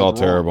realize where I was wrong. It's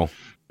all terrible.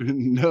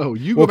 No,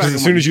 you go back. Because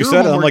as soon as you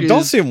said it, I'm like,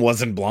 Dalsim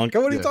wasn't Blanca.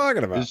 What are you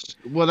talking about?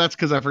 Well, that's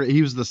because I forget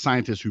he was the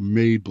scientist who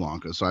made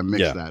Blanca, so I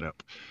mixed that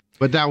up.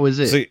 But that was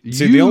it. See,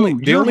 the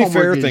only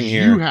fair thing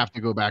here, you have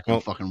to go back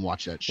and fucking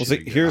watch that shit.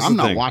 Well, see, I'm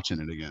not watching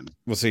it again.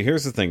 Well, see,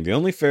 here's the thing. The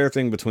only fair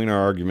thing between our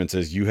arguments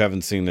is you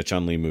haven't seen the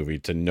Chun-Li movie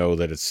to know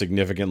that it's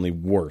significantly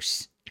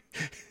worse.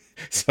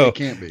 So it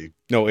can't be.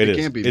 No, it is.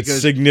 Can't be. It's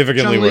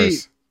significantly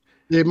worse.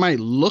 It might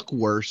look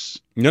worse.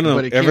 No.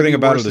 But it can't Everything be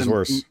about worse it is than,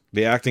 worse.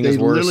 The acting they is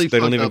worse. literally They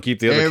don't fucked even up keep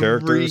the other every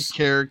characters.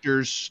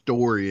 character's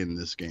story in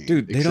this game.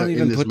 Dude, they don't except in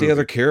even this put the movie.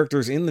 other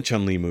characters in the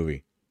Chun-Li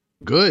movie.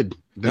 Good.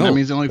 Then that No,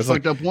 means they only it's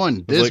fucked like- up one.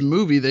 it's This like-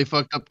 movie, they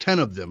fucked up 10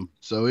 of them.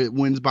 So it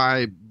wins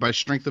by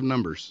strength of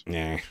numbers.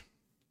 Nah,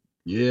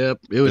 Yep.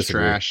 It was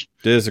Disagree. trash.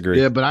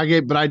 disagree. Yeah, but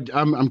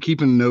I'm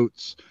keeping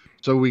notes.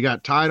 So we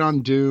got tied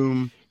on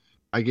Doom.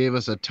 I gave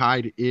us a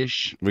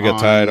tied-ish. We got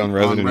tied on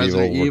Resident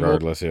Evil,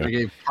 regardless. Yeah, I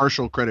gave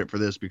partial credit for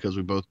this because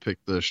we both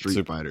picked the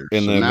Street Fighter.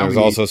 and So then now there's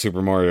also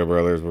Super Mario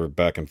Brothers. We're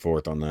back and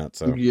forth on that.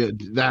 So yeah,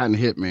 that and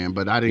Hitman,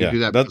 but I didn't do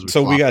that. Because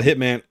so we got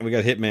Hitman. We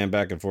got Hitman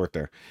back and forth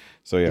there.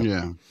 So yeah.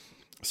 Yeah.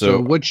 So So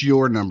what's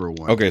your number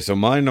one? okay, so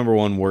my number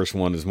one worst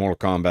one is Mortal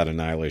Kombat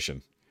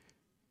Annihilation.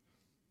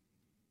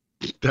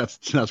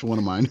 That's one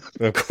of mine.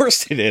 Of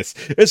course it is.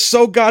 It's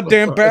so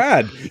goddamn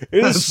bad.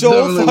 It That's is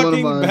so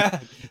definitely one of fucking mine.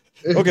 bad.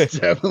 It's Okay.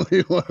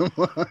 definitely one of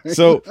mine.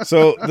 So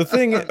the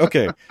thing,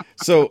 okay,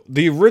 so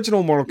the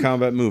original Mortal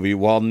Kombat movie,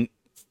 while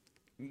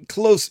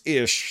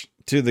close-ish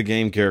to the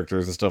game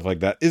characters and stuff like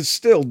that, is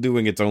still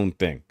doing its own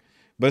thing,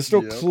 but it's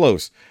still Yep.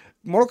 close.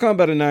 Mortal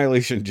Kombat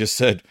Annihilation just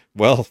said,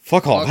 "Well,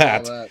 fuck all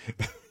that."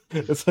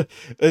 It's like-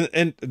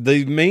 and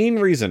the main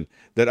reason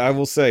that I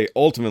will say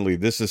ultimately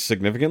this is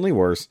significantly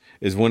worse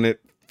is when it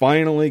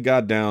finally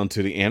got down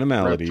to the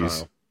animalities.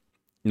 Reptile.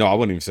 No, I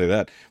wouldn't even say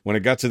that. When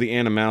it got to the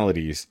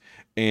animalities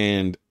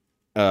and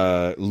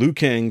Liu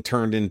Kang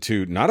turned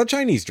into not a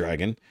Chinese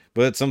dragon,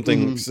 but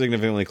something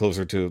significantly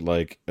closer to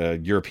like a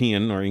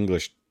European or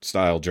English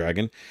style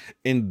dragon.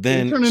 And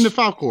then He turned into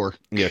Falcor.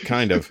 yeah,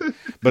 kind of.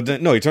 But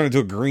then no, he turned into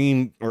a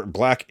green or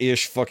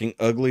blackish fucking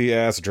ugly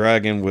ass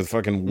dragon with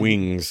fucking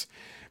wings.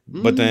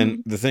 But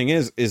then the thing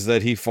is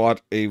that he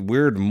fought a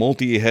weird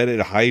multi-headed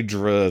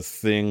Hydra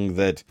thing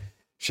that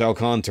Shao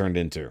Kahn turned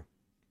into.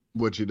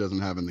 Which he doesn't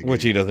have in the game.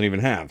 Which he doesn't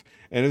even have.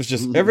 And it was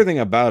just everything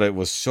about it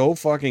was so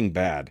fucking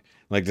bad.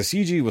 Like the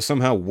CG was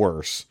somehow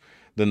worse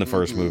than the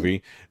first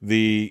movie.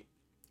 The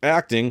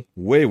acting,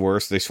 way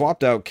worse. They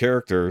swapped out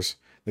characters.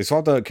 They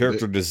swapped out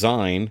character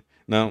design.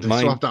 Now, They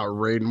swapped out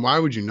Raiden. Why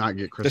would you not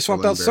get Christopher they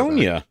swapped out Lambert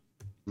Sonya. back?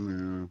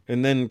 Yeah.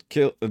 And then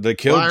they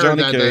killed Well, I heard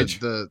Johnny that Cage.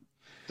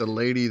 The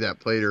lady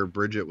that played her,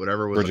 Bridget,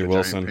 whatever, was Bridget like a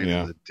Wilson, giant pain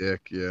yeah. in the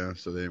dick. Yeah,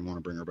 so they didn't want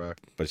to bring her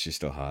back. But she's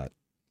still hot.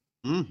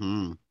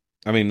 Mm-hmm.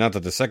 I mean, not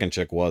that the second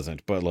chick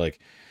wasn't, but like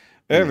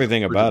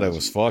everything Bridget about it was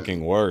wasn't,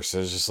 fucking worse. It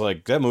was just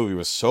like that movie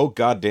was so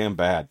goddamn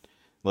bad.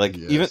 Like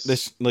even Yes.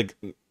 this, like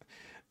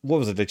what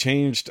was it? They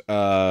changed.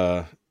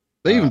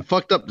 They even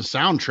fucked up the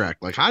soundtrack.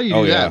 Like, how do you do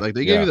Oh, that? yeah, Like,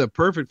 they yeah. gave you the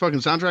perfect fucking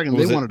soundtrack, and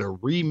Was they it- wanted a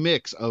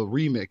remix of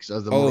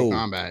the Mortal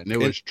Kombat, and it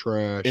was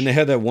trash. And they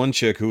had that one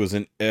chick who was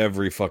in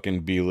every fucking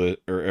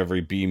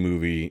every B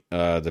movie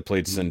that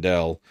played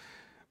Sindel.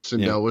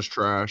 Sindel was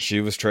trash.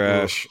 She was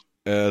trash.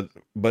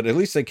 But at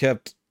least they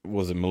kept.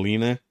 Was it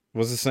Melina?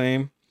 Was the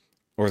same,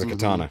 or was it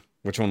Katana?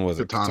 Which one was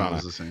it? Katana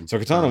was the same. So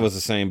Katana was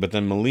the same, but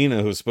then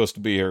Melina, who's supposed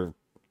to be her,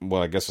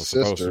 well, I guess was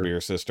supposed to Sister. be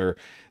her sister,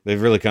 they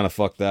really kind of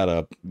fucked that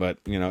up. But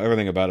you know,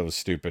 everything about it was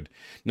stupid.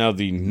 Now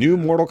the new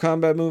Mortal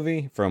Kombat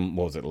movie from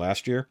what was it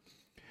last year?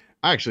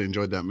 I actually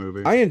enjoyed that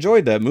movie. I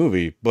enjoyed that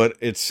movie, but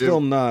it's still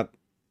not.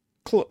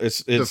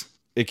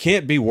 It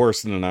can't be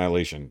worse than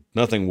Annihilation.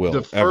 Nothing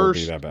will ever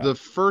be that bad. The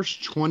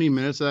first 20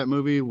 minutes of that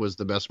movie was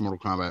the best Mortal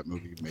Kombat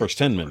movie made. First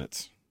 10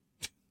 minutes.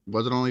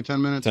 Was it only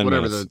 10 minutes? 10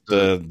 Whatever. minutes.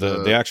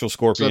 The actual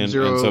Scorpion and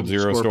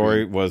Sub-Zero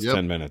story was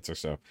 10 minutes or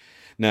so.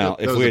 Now, Yep,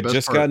 that if was we the had best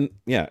just part.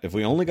 if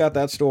we only got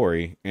that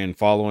story and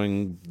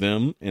following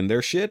them and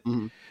their shit,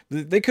 Mhm.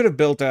 they could have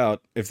built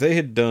out, if they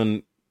had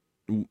done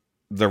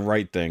the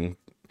right thing,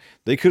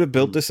 they could have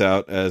built this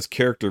out as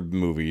character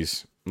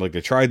movies like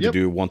they tried to Yep.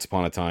 do once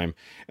upon a time,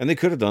 and they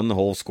could have done the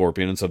whole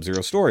Scorpion and Sub-Zero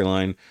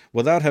storyline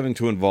without having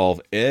to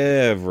involve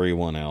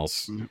everyone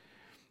else. Mhm.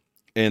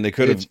 And they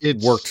could have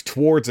It's- worked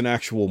towards an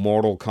actual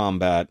Mortal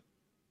Kombat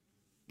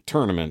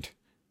tournament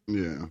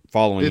Yeah.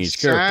 following It's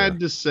each character. sad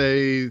to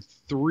say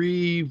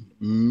 3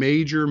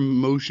 major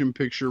motion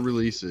picture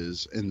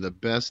releases, and the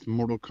best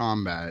Mortal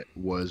Kombat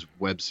was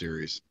web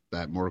series,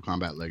 that Mortal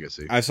Kombat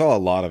Legacy. I saw a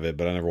lot of it,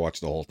 but I never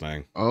watched the whole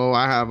thing. Oh,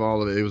 I have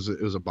all of it. It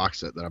was a box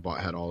set that I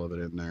bought, had all of it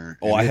in there.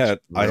 Oh, and I it's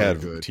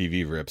had really good.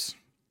 TV rips,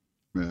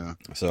 Yeah.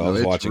 so No, I was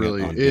it's watching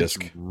really, it on it's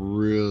disc.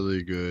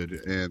 really good,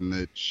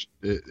 and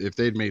if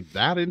they'd made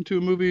that into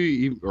a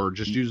movie or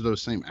just used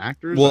those same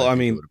actors. Well, I think it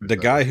mean, would've been the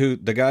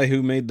better. guy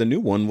who made the new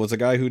one was the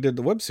guy who did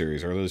the web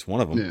series, or at least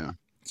one of them. Yeah,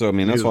 So I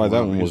mean, He that's was why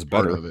that of- one he was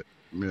part better. of it.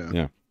 Yeah.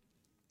 Yeah.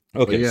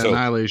 But Okay, yeah, so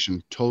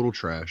Annihilation, total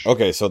trash.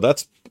 okay, so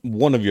that's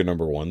one of your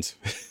number ones.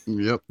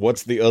 Yep.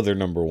 What's the other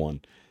number one?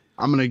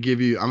 I'm gonna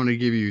give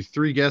you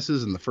 3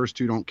 guesses, and the first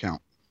 2 don't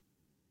count.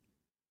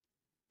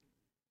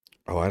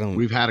 Oh, I don't.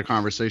 We've had a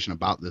conversation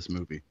about this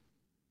movie.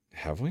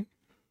 Have we?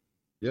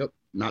 Yep.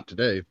 Not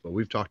today, but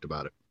we've talked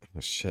about it. Oh,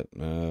 shit.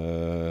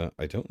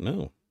 I don't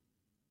know.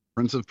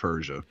 Prince of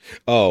Persia.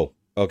 Oh,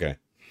 okay.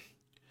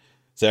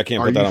 See, I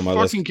can't put that on my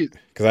list fucking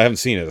because I haven't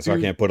seen it, so I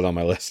Dude. can't put it on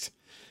my list.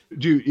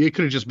 Dude, it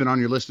could have just been on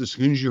your list as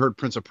soon as you heard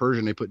Prince of Persia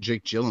and they put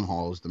Jake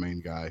Gyllenhaal as the main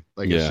guy.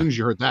 Like, Yeah. as soon as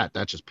you heard that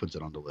just puts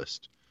it on the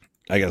list.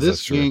 I guess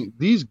that's true.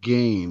 These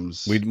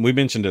games, we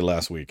mentioned it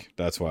last week.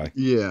 That's why.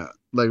 yeah,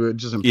 like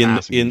just in In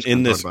passing, we just in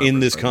kinda talked this about it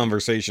for a second.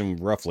 conversation,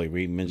 roughly,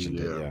 we mentioned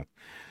it. Yeah. Yeah.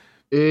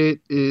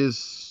 It is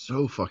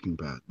so fucking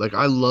bad. Like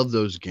I love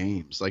those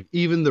games. Like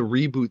even the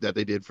reboot that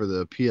they did for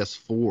the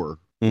PS4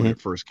 when Mhm.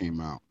 it first came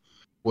out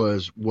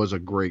was a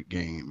great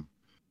game.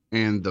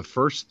 And the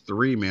first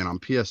three, man, on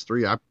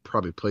PS3, I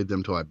probably played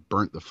them till I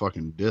burnt the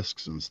fucking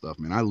discs and stuff,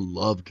 man. I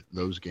loved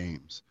those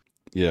games.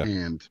 Yeah.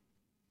 And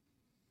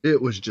it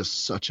was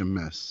just such a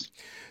mess.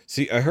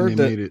 See, And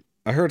they made it.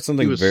 I heard It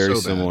something was very so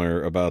bad.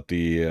 similar about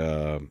the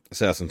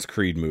Assassin's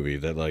Creed movie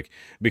that like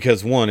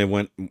because one it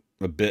went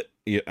a bit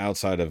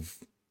outside of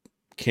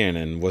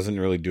canon, wasn't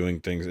really doing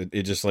things.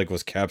 It just like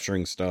was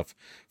capturing stuff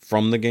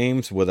from the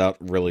games without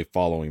really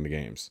following the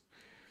games.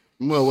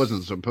 Well, it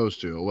wasn't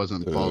supposed to. It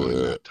wasn't following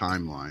that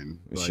timeline.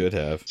 It Like, should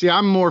have. see,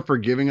 I'm more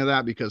forgiving of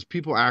that because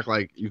people act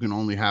like you can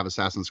only have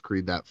Assassin's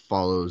Creed that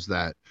follows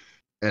that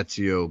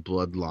Ezio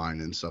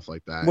bloodline and stuff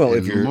like that. Well, And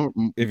if you're more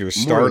of the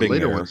starting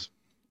later there, ones,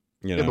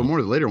 you yeah, but know. more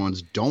of the later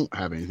ones don't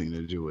have anything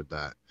to do with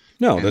that.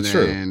 No, And that's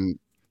true. then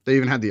they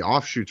even had the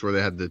offshoots where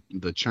they had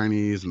the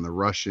Chinese and the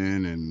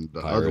Russian and the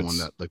other one Pirates.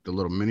 that like the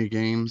little mini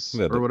games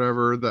Yeah, or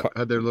whatever that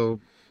had their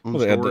little own Well,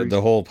 they had stories. the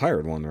whole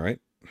pirate one,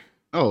 right?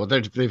 Oh,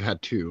 they've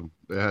had two.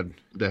 They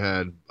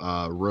had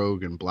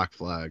Rogue and Black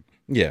Flag.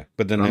 Yeah,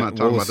 but then But I'm not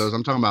talking about those.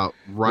 I'm talking about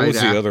what right was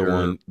the after other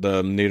one?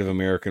 The Native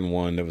American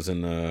one that was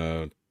in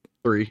the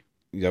 3.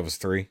 that was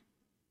 3.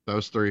 That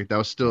was 3. That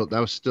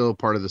was still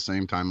part of the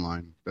same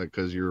timeline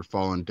because you were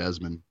following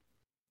Desmond.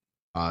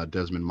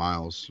 Desmond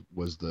Miles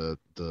was the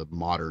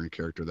modern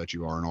character that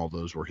you are, and all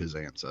those were his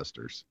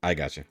ancestors. I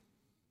got you.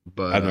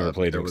 But I've never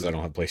played them because I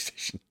don't have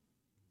PlayStation.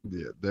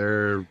 Yeah,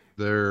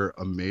 they're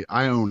amazing.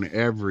 I own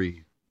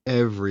every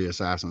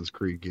Assassin's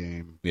Creed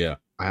game. Yeah,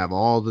 I have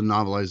all the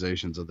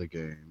novelizations of the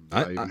game.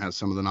 I even have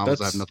some of the novels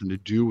that have nothing to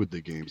do with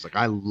the games. Like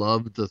I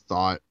love the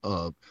thought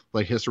of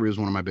like history was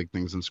one of my big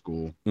things in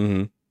school.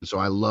 Mm-hmm. So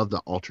I love the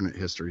alternate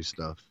history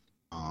stuff.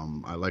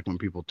 I like when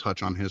people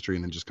touch on history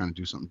and then just kind of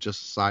do something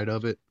just side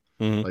of it.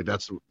 Mm-hmm. Like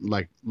that's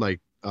like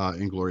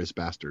Inglorious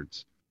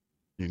Bastards.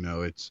 You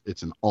know, it's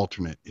an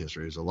alternate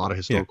history. There's a lot of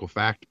historical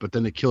fact, but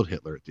then they killed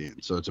Hitler at the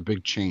end, so it's a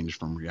big change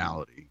from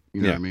reality.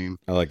 You know what I mean?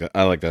 I like that.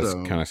 I like that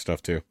kind of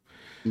stuff too.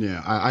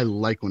 Yeah, I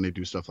like when they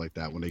do stuff like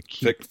that when they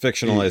keep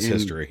fictionalize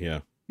history.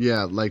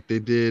 Yeah, like they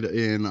did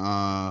in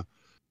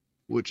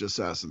which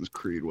Assassin's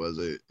Creed was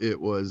it?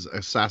 It was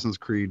Assassin's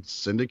Creed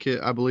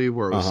Syndicate, I believe,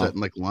 where it was set in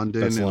like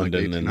London in like the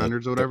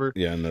 1800s or whatever.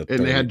 And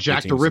they had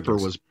Jack the Ripper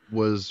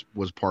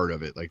was part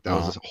of it. Like that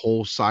was a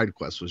whole side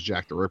quest was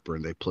Jack the Ripper,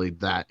 and they played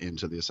that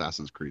into the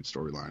Assassin's Creed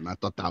storyline. I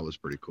thought that was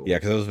pretty cool. Yeah,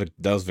 because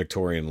that was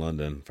Victorian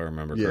London, if I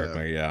remember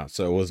correctly. Yeah,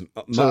 so it was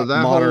that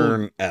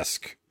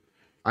modern-esque.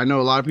 I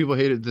know a lot of people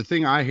hated. The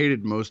thing I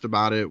hated most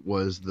about it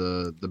was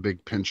the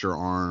big pincher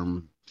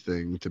arm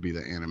thing to be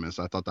the Animus.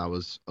 I thought that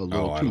was a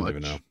little too much.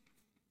 Even know.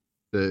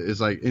 It's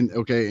like in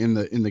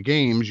the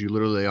games you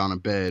literally on a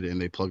bed and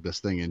they plug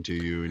this thing into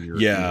you and you're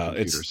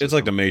it's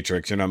like the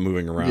Matrix. You're not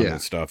moving around and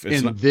stuff.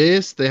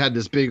 This they had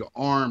this big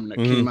arm that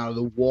came out of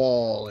the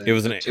wall. And it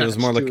was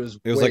more like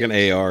like an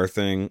AR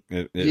thing.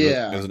 It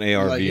was an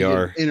AR like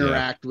VR.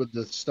 Interact with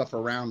the stuff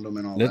around them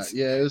and all that.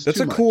 Yeah, it was. That's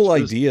a cool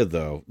idea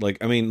though.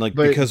 Like I mean, like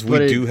because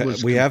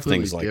we have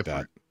things like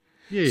that.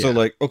 Yeah. So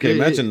like okay,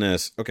 imagine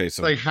this. Okay,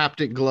 so like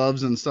haptic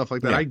gloves and stuff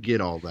like that. I get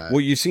all that.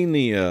 Well, you've seen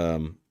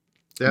the.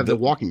 They have the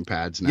walking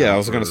pads now. Yeah, I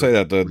was going to say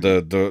that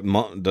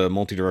the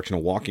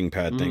multi-directional walking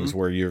pad things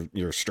where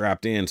you're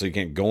strapped in so you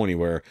can't go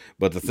anywhere,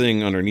 but the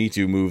thing underneath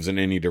you moves in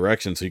any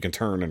direction so you can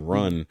turn and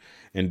run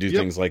and do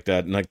things like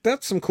that. And like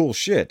that's some cool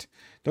shit.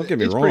 Don't get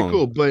me wrong. It's pretty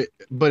cool,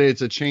 but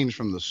it's a change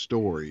from the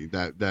story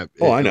that.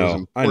 I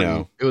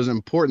know. It was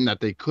important that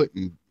they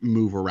couldn't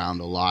move around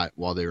a lot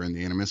while they were in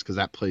the Animus because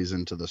that plays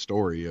into the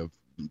story of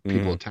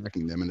people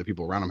attacking them, and the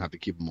people around him have to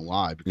keep him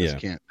alive because he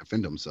can't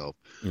defend himself.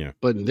 Yeah.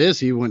 But in this,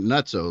 he went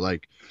nuts. So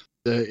like,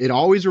 it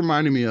always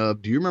reminded me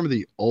of. Do you remember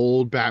the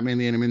old Batman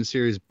the Animated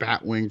Series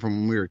Batwing from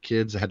when we were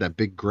kids? It had that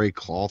big gray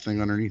claw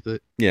thing underneath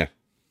it. Yeah.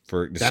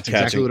 That's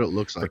exactly what it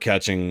looks like for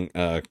catching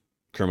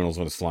criminals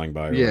when it's flying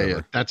by. Or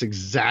yeah. That's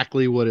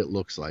exactly what it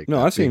looks like.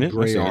 No, I've seen it.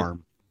 Gray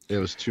arm. It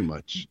was too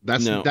much.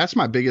 That's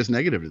my biggest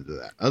negative to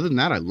that. Other than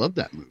that, I love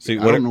that movie. See,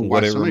 I don't know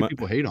why so many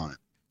people hate on it.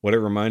 What it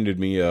reminded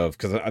me of,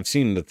 because I've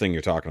seen the thing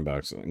you're talking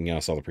about. So, I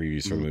saw the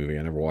previews for the movie.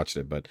 I never watched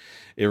it, but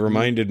it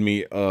reminded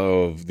me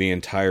of the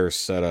entire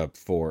setup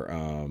for.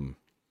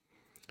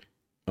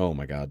 Oh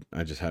my god!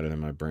 I just had it in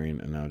my brain,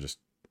 and now just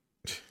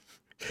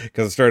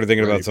because I started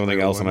thinking about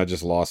something else, and I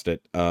just lost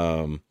it.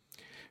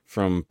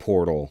 From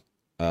Portal.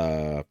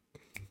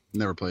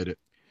 Never played it.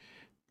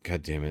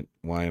 God damn it!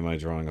 Why am I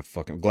drawing a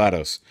fucking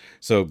GLaDOS?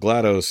 So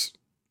GLaDOS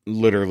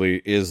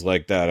literally is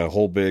like that. A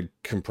whole big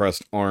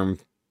compressed arm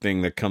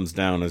thing that comes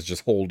down is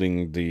just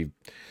holding the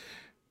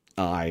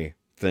eye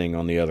thing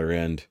on the other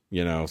end,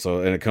 so,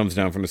 and it comes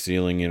down from the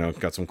ceiling,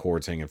 got some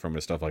cords hanging from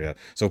it, stuff like that.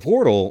 So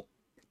Portal,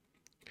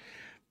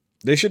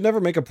 they should never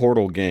make a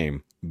Portal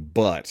game,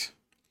 but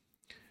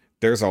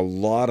there's a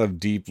lot of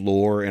deep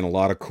lore and a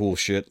lot of cool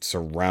shit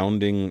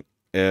surrounding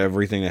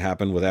everything that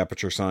happened with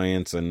Aperture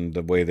Science and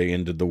the way they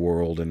ended the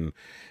world and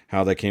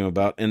how that came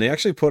about. And they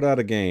actually put out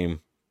a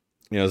game,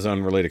 it's an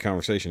unrelated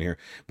conversation here,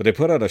 but they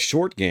put out a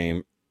short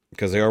game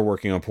because they are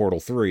working on Portal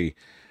 3,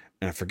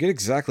 and I forget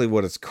exactly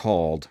what it's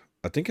called.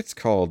 I think it's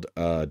called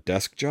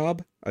Desk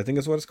Job. I think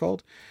is what it's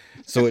called.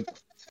 So it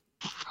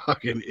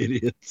Fucking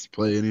idiots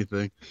play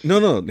anything.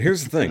 No,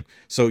 here's the thing.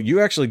 So you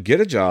actually get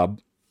a job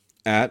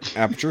at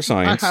Aperture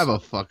Science. I have a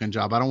fucking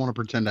job. I don't want to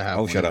pretend to have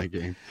one shut in up. the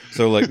game.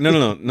 So like,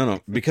 no.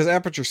 Because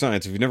Aperture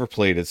Science, if you've never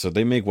played it, so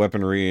they make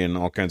weaponry and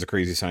all kinds of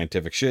crazy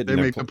scientific shit. They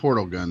make the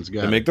portal guns.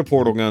 They make the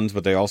portal guns,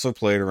 but they also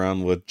played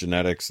around with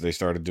genetics. They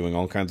started doing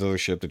all kinds of other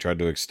shit. They tried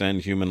to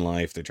extend human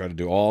life. They tried to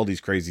do all these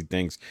crazy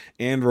things.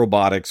 And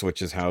robotics,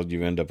 which is how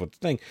you end up with the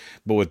thing.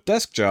 But with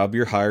Desk Job,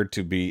 you're hired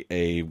to be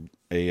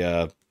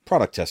a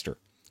product tester.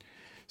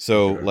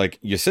 So, like,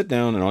 you sit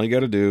down and all you got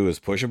to do is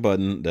push a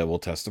button that will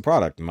test the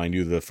product. Mind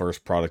you, the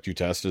first product you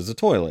test is a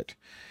toilet.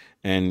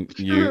 And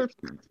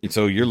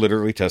so you're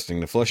literally testing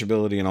the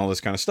flushability and all this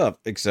kind of stuff,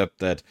 except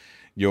that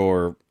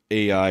your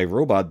AI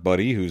robot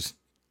buddy, who's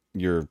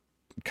your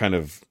kind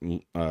of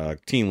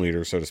team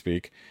leader, so to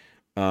speak,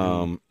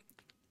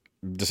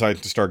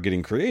 decides to start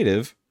getting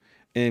creative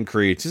and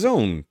creates his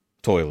own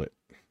toilet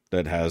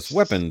that has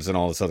weapons and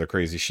all this other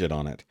crazy shit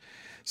on it.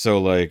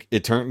 So, like,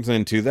 it turns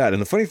into that.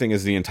 And the funny thing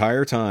is, the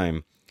entire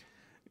time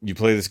you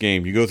play this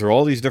game, you go through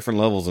all these different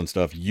levels and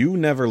stuff, you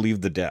never leave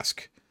the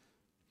desk.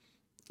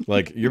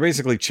 Like, you're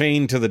basically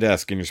chained to the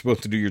desk, and you're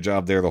supposed to do your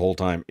job there the whole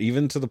time,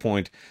 even to the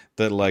point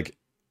that, like,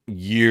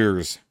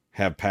 years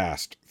have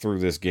passed through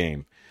this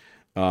game.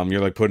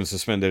 You're, like, putting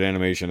suspended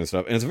animation and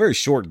stuff. And it's a very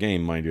short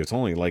game, mind you. It's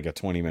only, like, a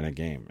 20-minute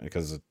game,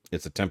 because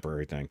it's a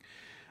temporary thing.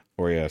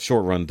 Or a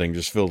short run thing,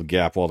 just fill the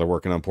gap while they're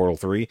working on Portal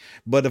 3.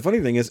 But the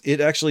funny thing is, it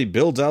actually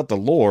builds out the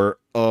lore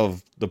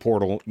of the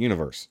Portal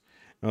universe.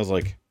 I was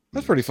like,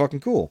 that's pretty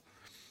fucking cool.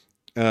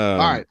 All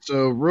right,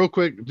 so real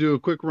quick, do a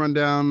quick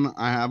rundown.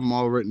 I have them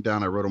all written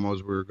down. I wrote them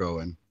as we were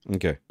going.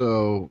 Okay.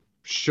 So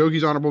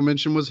Shogi's honorable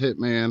mention was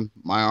Hitman.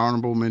 My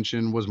honorable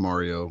mention was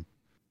Mario.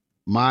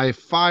 My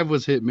 5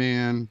 was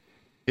Hitman.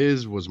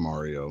 His was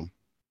Mario.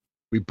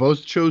 We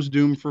both chose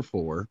Doom for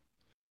 4.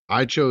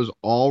 I chose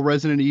all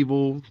Resident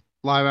Evil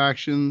live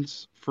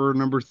actions for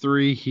number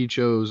 3. He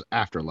chose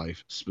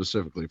Afterlife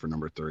specifically for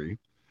number 3.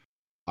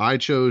 I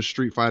chose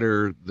Street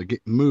Fighter the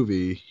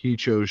movie. He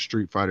chose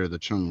Street Fighter the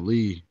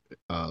Chun-Li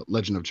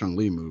Legend of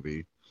Chun-Li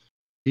movie.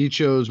 He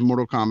chose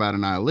Mortal Kombat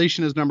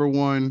Annihilation as number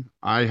 1.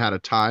 I had a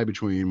tie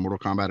between Mortal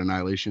Kombat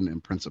Annihilation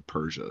and Prince of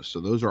Persia.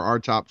 So those are our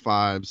top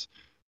 5s.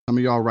 Some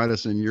of y'all write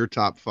us in your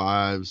top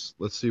 5s.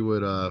 Let's see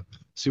what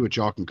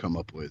y'all can come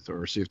up with,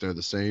 or see if they're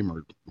the same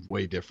or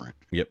way different.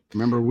 Yep.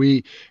 Remember,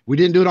 we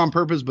didn't do it on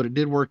purpose, but it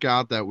did work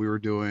out that we were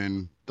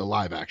doing the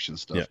live action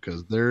stuff,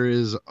 because there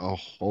is a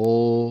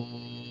whole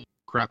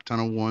crap ton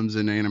of ones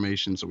in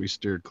animation, so we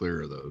steered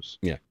clear of those.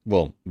 Yeah.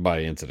 Well,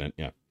 by incident,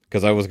 yeah.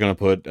 Because I was going to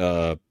put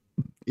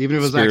even if it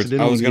was Spirits,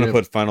 accidental, I was going to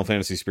put Final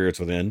Fantasy Spirits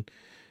Within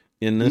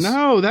in this.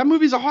 No, that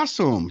movie's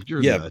awesome.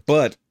 You're nuts.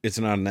 But it's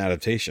not an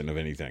adaptation of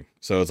anything.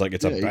 So it's like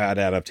it's a bad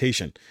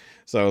adaptation.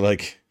 So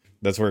like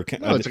that's where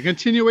it's a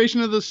continuation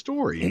of the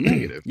story.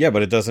 Negative. Yeah,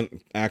 but it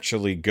doesn't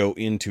actually go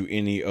into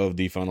any of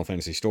the Final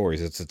Fantasy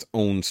stories. It's its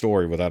own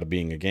story without it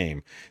being a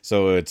game.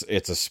 So it's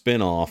a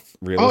spin-off.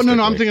 Oh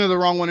no, I'm thinking of the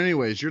wrong one.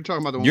 Anyways, you're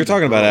talking about the one. You're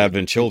talking about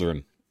Advent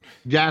Children.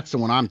 That's the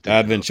one I'm thinking.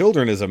 Advent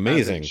Children is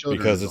amazing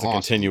because it's awesome. A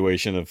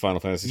continuation of Final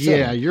Fantasy VII.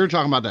 Yeah, you're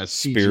talking about that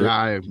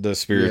CGI. The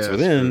Spirits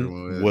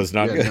Within was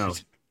not good. No.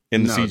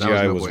 And the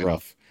CGI was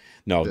rough.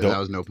 No, that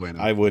was no point.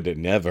 I would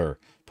never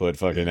put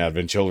fucking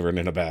Advent Children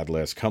in a bad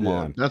list. Come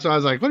on. That's why I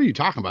was like, what are you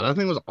talking about? That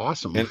thing was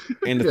awesome.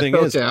 And the thing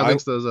is, I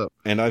mixed those up.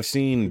 And I've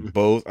seen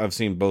both. I've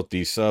seen both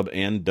the sub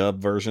and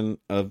dub version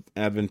of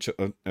Advent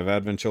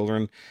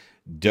Children.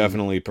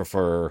 Definitely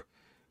prefer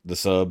the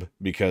sub,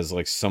 because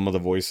like some of the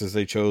voices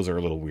they chose are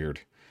a little weird,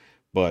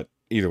 but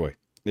either way,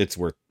 it's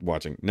worth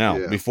watching.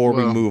 Now, before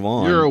we move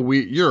on, you're a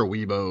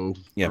weebo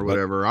or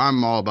whatever.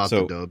 I'm all about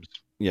the dubs.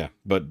 Yeah,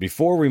 but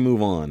before we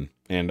move on,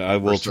 and I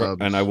will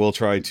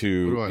try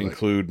to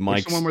include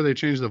Mike's. What's the one where they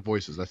change the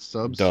voices? That's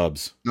subs.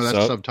 Dubs. No,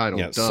 that's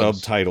subtitles. Yeah,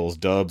 dubs. Subtitles.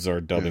 Dubs are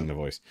dubbing the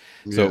voice.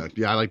 So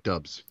I like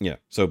dubs. Yeah.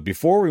 So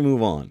before we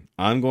move on,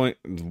 I'm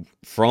going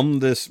from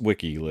this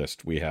wiki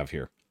list we have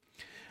here.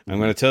 I'm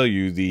going to tell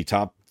you the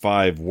top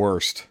 5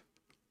 worst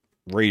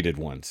rated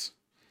ones.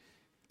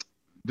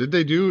 Were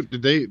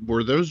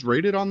those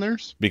rated on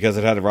theirs? Because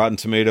it had a Rotten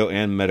Tomato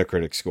and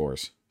Metacritic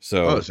scores.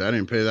 So I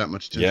didn't pay that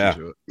much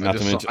attention to it. Not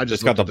to mention,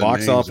 it's got the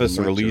box office,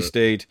 the release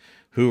date,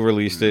 who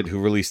released it, who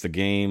released the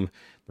game,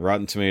 the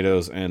Rotten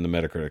Tomatoes, and the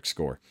Metacritic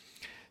score.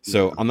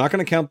 So I'm not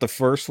going to count the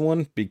first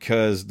one,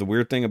 because the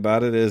weird thing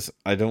about it is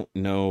I don't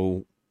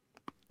know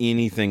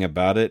anything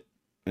about it.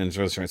 And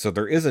so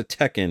there is a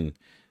Tekken,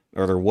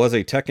 or there was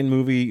a Tekken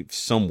movie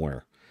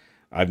somewhere.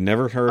 I've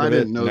never heard of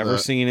it, never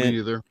seen it.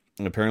 Either.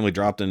 And apparently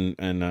dropped in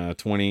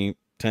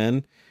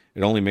 2010.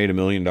 It only made $1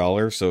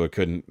 million, so it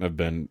couldn't have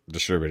been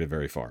distributed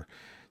very far.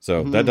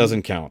 So that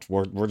doesn't count.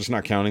 We're just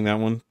not counting that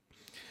one.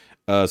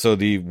 So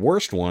the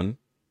worst one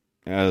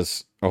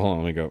hold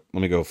on,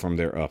 let me go from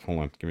there up. Hold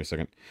on, give me a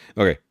second.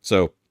 Okay,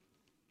 so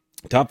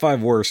top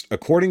 5 worst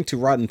according to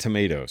Rotten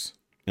Tomatoes,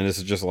 and this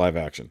is just live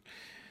action.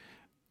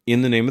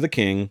 In the Name of the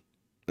King,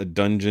 A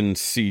Dungeon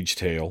Siege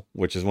Tale,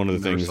 which is one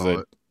of the things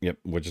that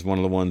which is one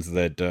of the ones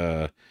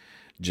that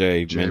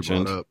Jay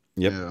mentioned. Brought up.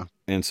 Yep. Yeah.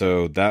 And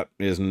so that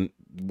has a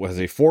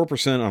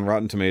 4% on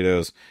Rotten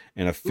Tomatoes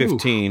and a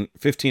 15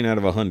 out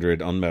of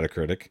 100 on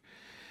Metacritic.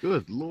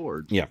 Good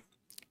Lord. Yeah.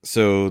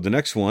 So the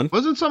next one,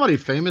 wasn't somebody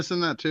famous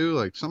in that too?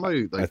 Like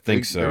somebody, like I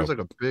think so. There was like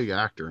a big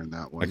actor in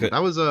that one.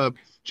 That was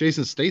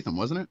Jason Statham,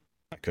 wasn't it?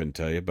 I couldn't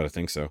tell you, but I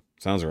think so.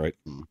 Sounds right.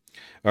 All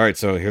right,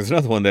 so here's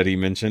another one that he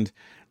mentioned.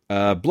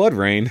 Blood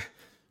Rain,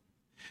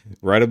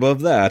 right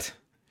above that,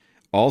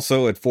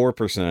 also at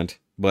 4%,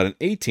 but an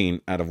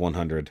 18 out of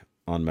 100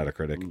 on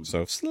Metacritic.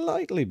 So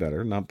slightly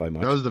better, not by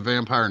much. That was the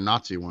vampire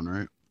Nazi one,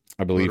 right?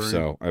 I believe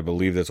so. I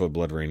believe that's what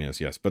Blood Rain is,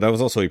 yes. But that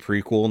was also a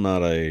prequel,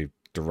 not a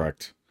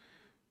direct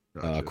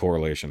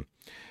correlation.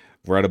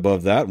 Right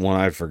above that, one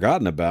I'd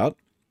forgotten about,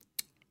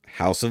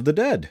 House of the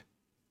Dead.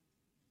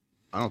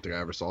 I don't think I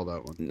ever saw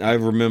that one. I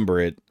remember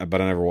it,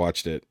 but I never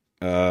watched it.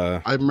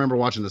 I remember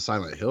watching the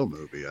Silent Hill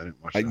movie. I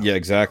didn't watch that. Yeah,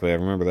 exactly. I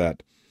remember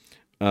that.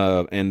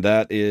 And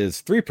that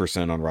is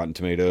 3% on Rotten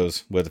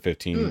Tomatoes with a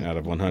 15 out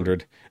of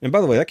 100. And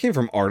by the way, that came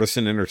from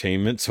Artisan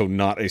Entertainment, so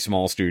not a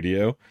small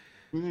studio.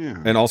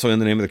 Yeah. And also In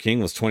the Name of the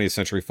King was 20th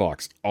Century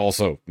Fox,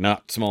 also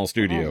not small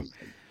studio. Oh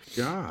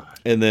my God.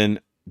 And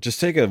then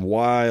just take a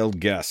wild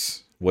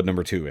guess what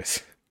number 2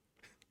 is.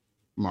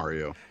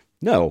 Mario.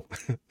 No.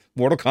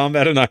 Mortal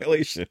Kombat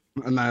Annihilation.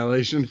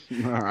 Annihilation?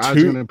 I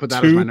was going to put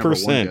that as my number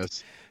 1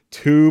 guess.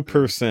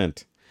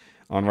 2%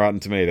 on Rotten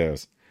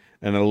Tomatoes.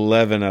 And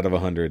 11 out of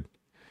 100.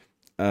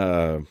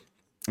 And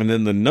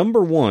then the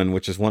number 1,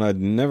 which is one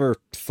I'd never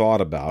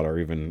thought about, or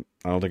even,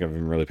 I don't think I've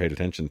even really paid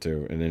attention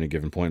to at any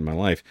given point in my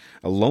life,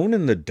 Alone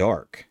in the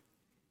Dark.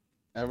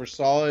 Never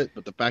saw it,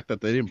 but the fact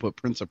that they didn't put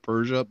Prince of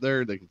Persia up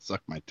there, they can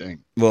suck my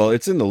thing. Well,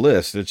 it's in the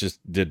list. It just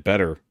did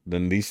better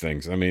than these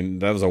things. I mean,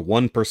 that was a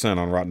 1%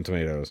 on Rotten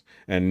Tomatoes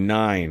and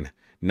 9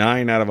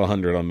 out of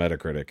 100 on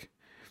Metacritic.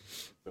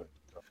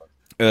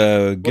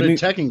 Did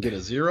Tekken get a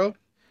 0?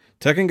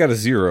 Tekken got a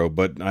 0,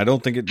 but I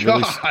don't think it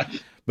really.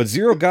 But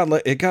 0 got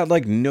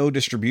like no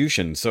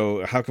distribution.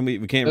 So how can we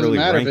can't Doesn't really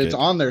matter rank if it's it.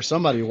 on there.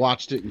 Somebody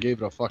watched it and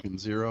gave it a fucking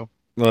 0.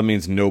 Well, that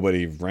means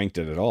nobody ranked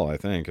it at all, I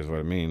think, is what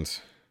it means.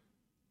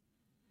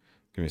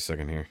 Give me a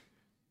second here.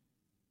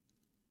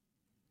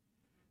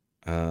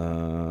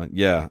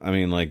 Yeah, I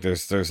mean, like,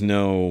 there's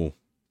no.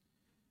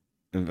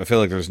 I feel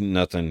like there's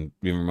nothing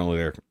even really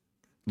there.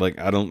 Like,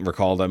 I don't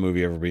recall that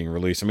movie ever being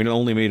released. I mean, it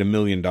only made $1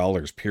 million,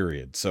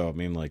 period. So, I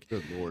mean, like,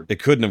 Good Lord.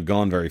 It couldn't have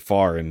gone very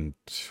far in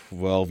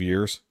 12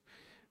 years,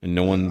 and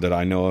no one that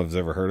I know of has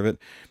ever heard of it.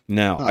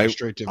 Now,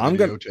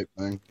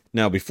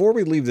 Now, before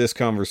we leave this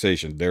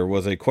conversation, there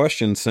was a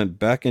question sent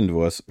back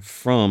into us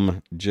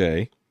from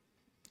Jay.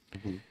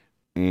 Mm-hmm.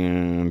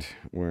 And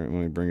let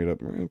me bring it up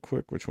real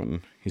quick. Which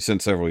one? He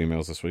sent several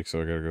emails this week,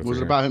 so I gotta go through. Was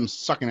it about him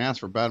sucking ass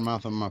for bad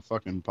mouth on my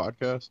fucking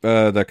podcast?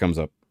 That comes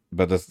up,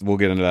 but we'll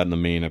get into that in the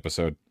main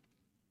episode.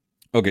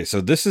 Okay,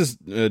 so this is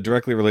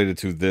directly related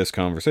to this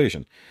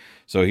conversation.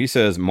 So he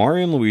says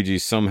Mario and Luigi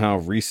somehow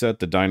reset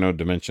the Dino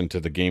dimension to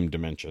the game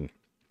dimension.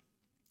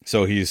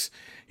 So he's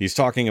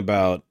talking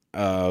about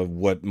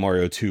what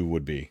Mario 2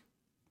 would be.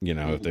 You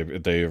know,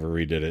 if they ever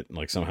redid it,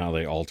 like somehow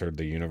they altered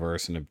the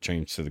universe and it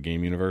changed to the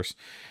game universe.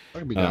 I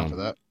could be down for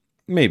that.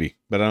 Maybe,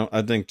 but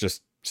I think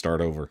just start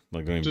over.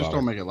 Like,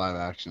 don't make it live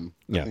action.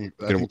 I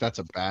think that's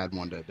a bad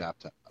one to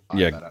adapt to.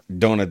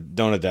 Don't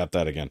adapt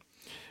that again.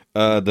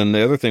 Then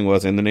the other thing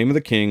was, In the Name of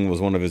the King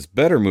was one of his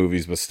better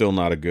movies, but still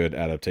not a good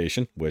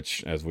adaptation,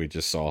 which, as we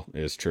just saw,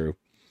 is true.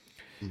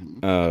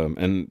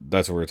 Mm-hmm. And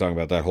that's what we were talking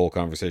about, that whole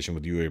conversation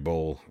with Uwe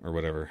Boll, or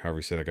whatever, however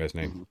you say that guy's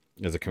name,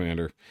 as a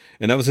commander.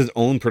 And that was his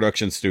own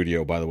production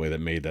studio, by the way,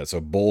 that made that.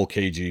 So Boll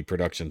KG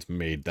Productions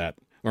made that,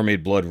 or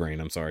made Blood Rain,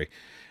 I'm sorry.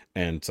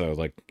 And so,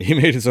 like, he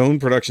made his own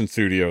production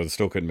studio and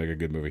still couldn't make a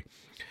good movie.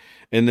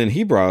 And then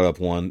he brought up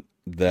one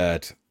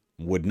that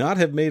would not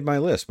have made my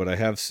list, but I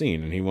have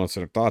seen, and he wants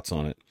our thoughts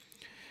on it.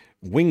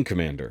 Wing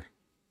Commander.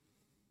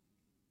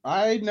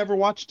 I never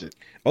watched it.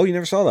 Oh, you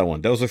never saw that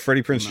one? That was with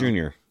Freddie Prinze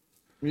Jr.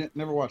 Yeah,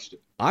 never watched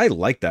it. I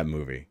like that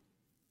movie.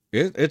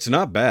 It's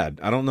not bad.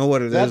 I don't know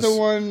what it is. Is that the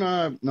one?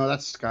 No,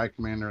 that's Sky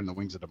Commander and the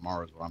Wings of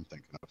Tomorrow is what I'm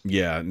thinking of.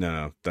 Yeah,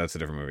 no, that's a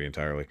different movie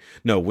entirely.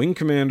 No, Wing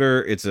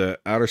Commander, it's a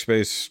outer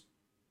space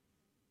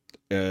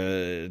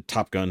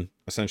Top Gun,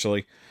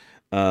 essentially.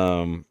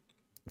 For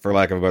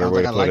lack of a better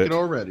way to put it. I like it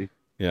already.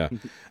 Yeah.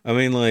 I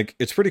mean, like,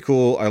 it's pretty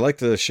cool. I like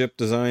the ship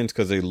designs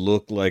because they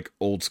look like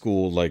old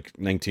school, like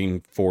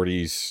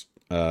 1940s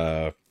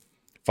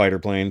fighter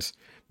planes,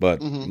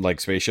 but like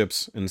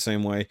spaceships in the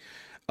same way.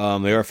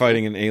 They are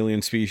fighting an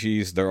alien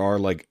species. There are,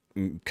 like,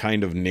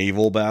 kind of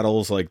naval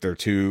battles, like their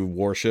two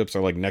warships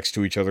are like next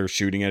to each other,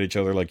 shooting at each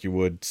other like you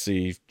would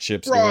see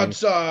ships doing.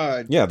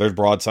 Broadside. Yeah, there's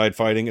broadside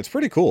fighting. It's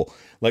pretty cool.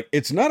 Like,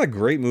 it's not a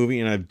great movie,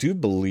 and I do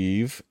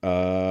believe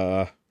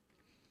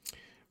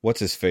what's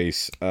his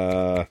face? He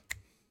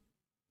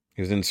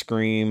was in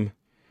Scream.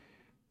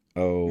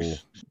 Oh,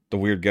 the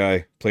weird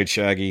guy played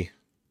Shaggy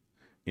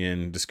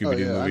in the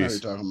Scooby-Doo I know what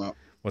movies. you're talking about.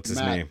 What's his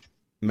name?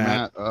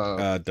 Matt.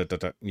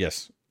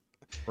 Yes.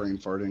 Brain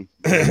farting.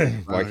 I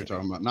know what you're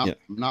talking about. Yeah.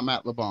 Not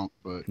Matt LeBlanc,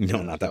 but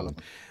No, not that one.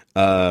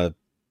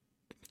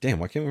 Damn,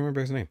 why can't we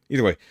remember his name?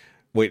 Either way,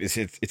 wait,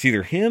 it's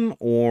either him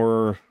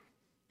or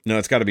no,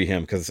 it's got to be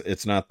him because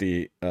it's not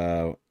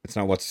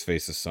what's his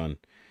face's son.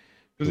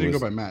 Because you go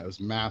by Matt. It was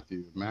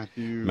Matthew.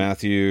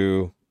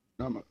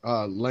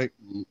 Like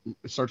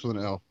it starts with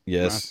an L.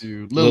 Yes.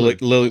 Matthew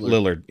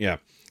Lillard. Yeah.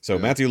 So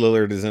Yeah. Matthew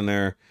Lillard is in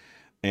there,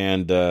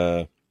 and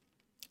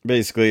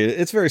basically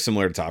it's very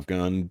similar to Top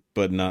Gun,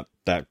 but not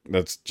that.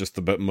 That's just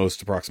the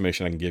most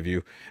approximation I can give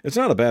you. It's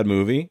not a bad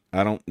movie.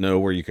 I don't know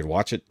where you could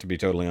watch it, to be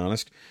totally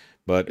honest,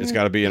 but it's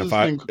got to be in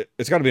a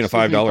It's got to be in a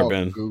 $5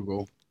 bin.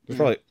 Google.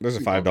 There's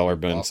a $5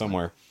 bin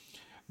somewhere.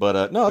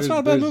 But no, it's not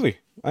a bad movie.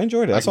 I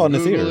enjoyed it. I saw it in the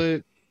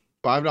theater.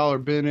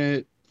 $5 bin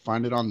it.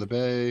 Find it on the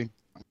bay.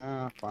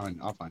 Fine,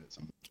 I'll find it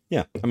somewhere.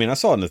 Yeah, I mean, I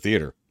saw it in the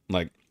theater.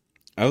 Like,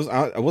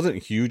 I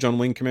wasn't huge on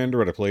Wing Commander,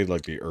 but I played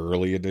like the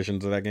early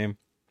editions of that game,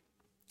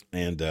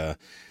 and it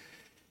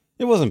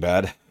wasn't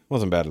bad. It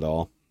wasn't bad at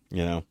all.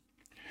 You know,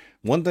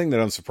 one thing that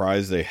I'm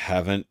surprised they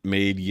haven't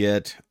made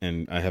yet,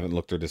 and I haven't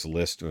looked at this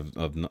list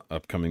of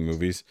upcoming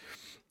movies.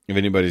 If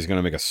anybody's going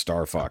to make a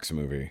Star Fox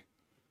movie,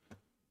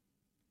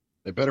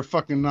 they better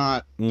fucking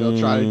not. They'll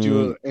try to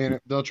do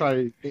it. They'll try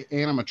to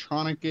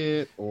animatronic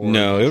it, or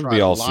no, it would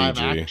be all live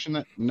CG.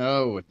 Action.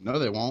 No,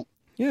 they won't.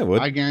 Yeah, it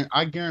would. I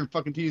guarantee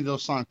fucking to you, they'll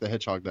Sonic the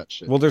Hedgehog that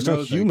shit. Well, there's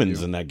no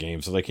humans in that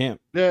game, so they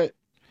can't. Yeah,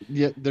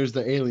 there's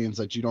the aliens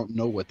that you don't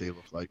know what they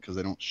look like because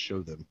they don't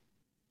show them.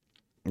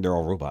 They're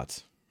all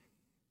robots.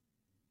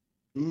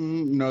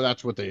 No,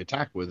 that's what they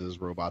attack with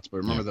is robots. But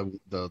remember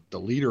the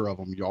leader of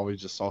them, you always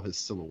just saw his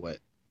silhouette.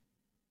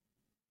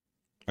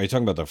 Are you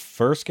talking about the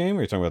first game, or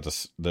are you talking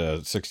about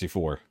the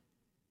 64?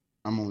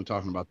 I'm only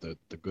talking about the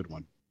good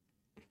one.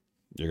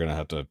 You're gonna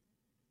have to.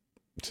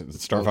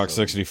 Star Fox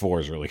 64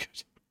 is really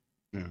good.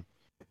 Yeah.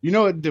 You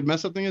know what the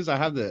mess up thing is? I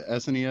have the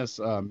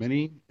SNES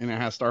Mini, and it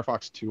has Star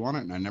Fox 2 on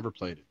it, and I never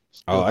played it.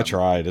 I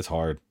tried. It's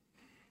hard.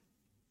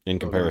 In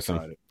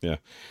comparison. Yeah.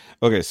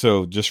 Okay,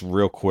 so just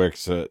real quick.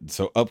 So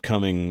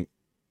upcoming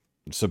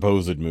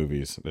supposed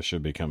movies that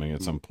should be coming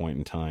at some point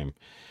in time.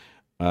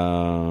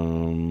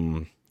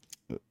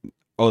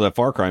 That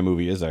Far Cry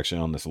movie is actually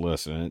on this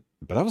list,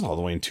 but that was all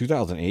the way in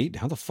 2008.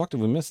 How the fuck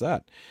did we miss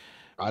that?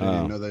 I didn't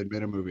even know they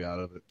made a movie out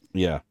of it.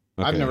 Yeah.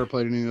 Okay. I've never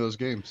played any of those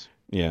games.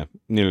 Yeah,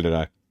 neither did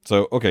I.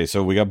 So, okay,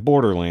 so we got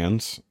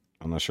Borderlands.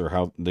 I'm not sure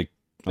how they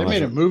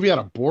made a movie out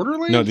of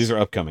Borderlands? No, these are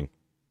upcoming.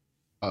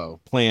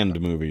 Oh.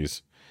 Planned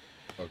movies.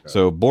 Okay.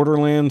 So,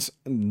 Borderlands,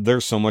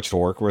 there's so much to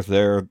work with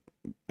there,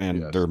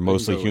 and they're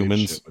mostly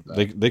humans.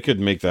 They could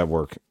make that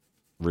work,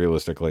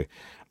 realistically.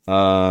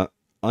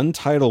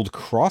 Untitled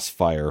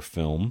Crossfire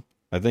film.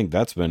 I think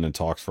that's been in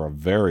talks for a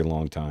very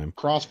long time.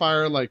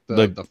 Crossfire, like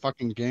the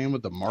fucking game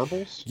with the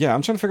marbles? Yeah,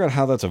 I'm trying to figure out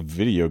how that's a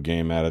video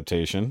game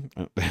adaptation.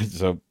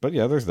 But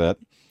yeah, there's that.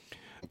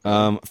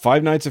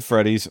 Five Nights at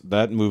Freddy's.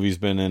 That movie's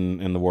been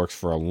in the works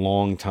for a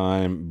long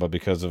time, but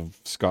because of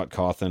Scott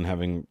Cawthon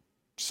having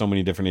so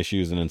many different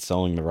issues and then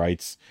selling the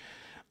rights,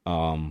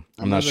 I'm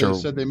not sure. They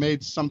said they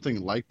made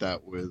something like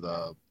that with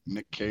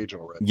Nick Cage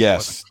already.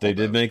 Yes, they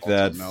did make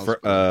that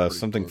for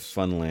something close.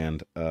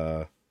 Funland.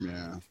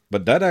 Yeah,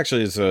 but that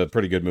actually is a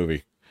pretty good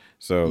movie.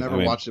 So never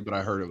watched it, but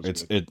I heard it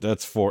was good.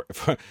 That's for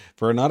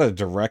not a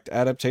direct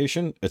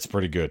adaptation. It's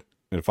pretty good.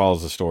 It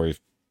follows the story,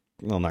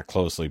 well, not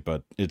closely,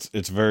 but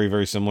it's very,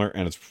 very similar,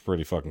 and it's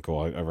pretty fucking cool.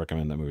 I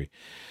recommend that movie.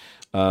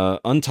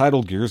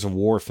 Untitled Gears of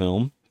War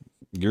film.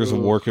 Gears of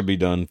War could be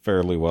done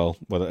fairly well,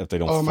 if they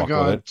don't. Oh my fuck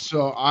god! With it.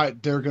 So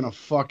they're gonna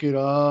fuck it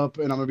up,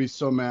 and I'm gonna be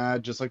so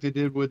mad, just like they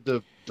did with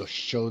the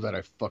show that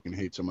I fucking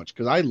hate so much.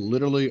 Because I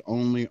literally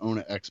only own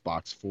an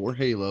Xbox for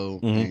Halo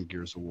and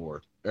Gears of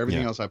War.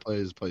 Everything else I play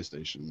is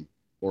PlayStation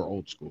or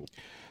old school.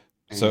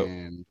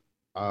 And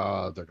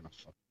they're gonna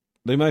fuck.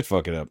 They might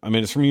fuck it up. I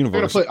mean, it's from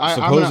Universal.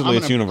 Supposedly,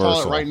 it's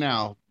Universal. Right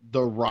now,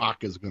 The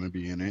Rock is gonna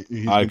be in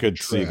it. I could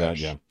see that.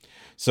 Yeah.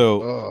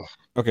 So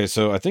okay,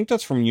 so I think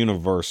that's from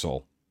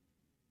Universal.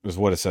 Is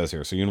what it says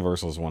here. So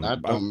Universal is one.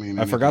 That don't mean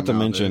I forgot to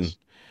nowadays. mention.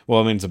 Well,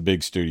 I mean, it's a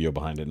big studio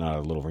behind it, not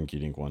a little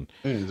rinky-dink one.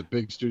 It's a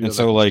big studio and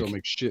so, that like, still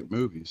make shit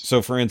movies.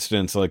 So, for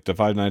instance, like the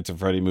Five Nights at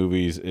Freddy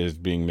movies is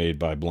being made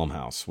by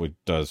Blumhouse, which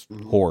does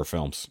horror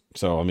films.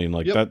 So, I mean,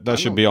 like that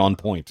should be on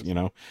point, you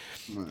know.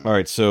 All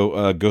right,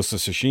 so Ghost of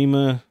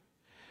Tsushima,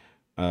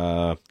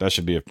 that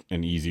should be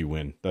an easy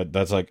win.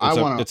 That's like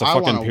it's a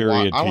fucking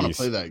period piece. I want to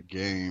play that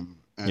game,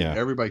 and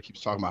everybody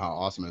keeps talking about how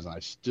awesome it is.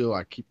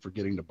 I keep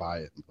forgetting to buy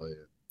it and play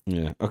it.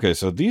 Yeah. Okay.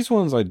 So these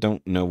ones, I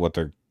don't know what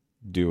they're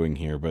doing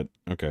here, but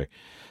okay.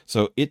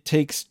 So It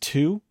Takes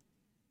Two.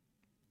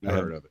 Never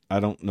heard of it. I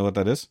don't know what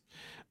that is.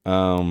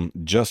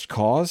 Just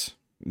Cause,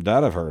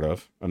 that I've heard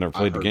of. I've never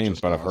played the games,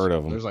 but I've heard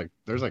of them.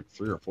 There's like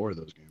 3 or 4 of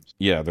those games.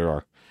 Yeah, there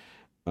are.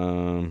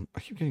 I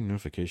keep getting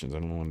notifications. I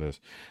don't know what it is.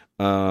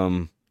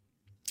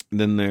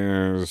 Then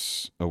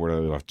there's where did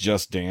I leave off?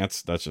 Just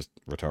Dance. That's just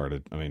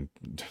retarded. I mean,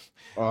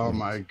 oh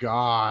my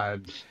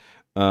god.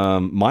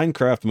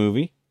 Minecraft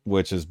movie,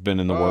 which has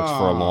been in the works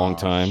for a long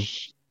time.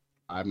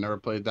 I've never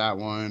played that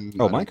one.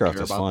 Oh,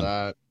 Minecraft is fun.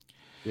 That.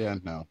 Yeah,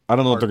 no. I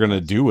don't know what they're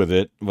gonna do with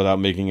it without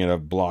making it a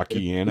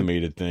blocky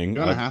animated thing. It's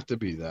gonna have to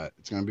be that.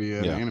 It's gonna be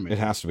an animated.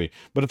 It has to be.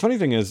 But the funny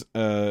thing is,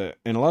 and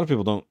a lot of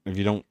people don't. If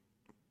you don't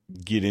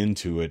get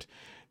into it,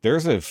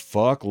 there's a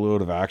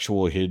fuckload of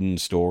actual hidden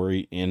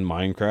story in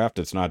Minecraft.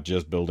 It's not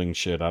just building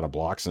shit out of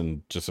blocks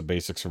and just a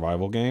basic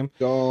survival game.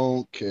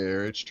 Don't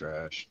care. It's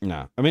trash.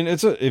 Nah. I mean,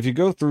 if you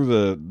go through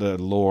the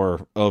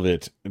lore of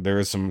it, there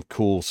is some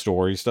cool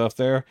story stuff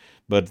there.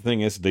 But the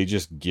thing is, they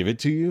just give it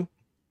to you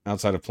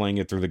outside of playing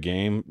it through the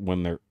game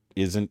when there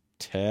isn't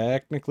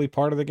technically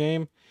part of the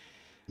game.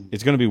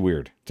 It's going to be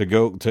weird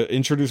to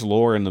introduce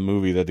lore in the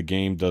movie that the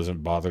game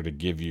doesn't bother to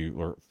give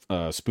you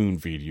or spoon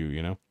feed you,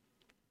 you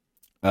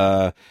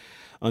know?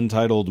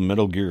 Untitled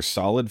Metal Gear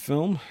Solid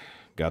film.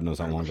 God knows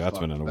how long that's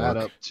been in the work.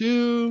 Up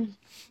too.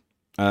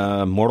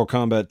 Mortal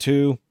Kombat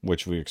 2,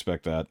 which we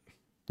expect that,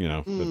 you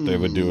know, that they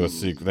would do a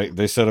sequel.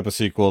 They set up a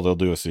sequel. They'll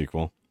do a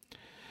sequel.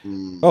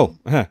 Oh,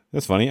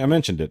 that's funny. I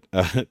mentioned it.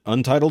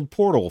 Untitled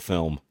Portal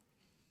film.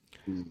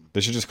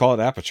 They should just call it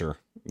Aperture.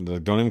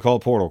 Don't even call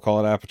it Portal.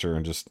 Call it Aperture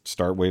and just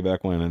start way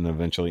back when and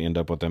eventually end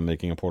up with them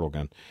making a Portal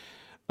gun.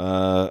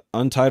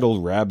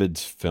 Untitled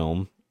Rabbids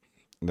film.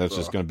 That's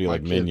just going to be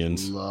like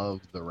Minions.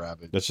 Love the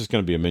Rabbids. That's just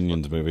going to be a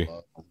Minions movie.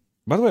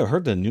 By the way, I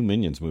heard the new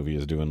Minions movie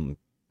is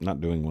not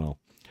doing well.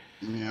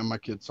 Yeah, my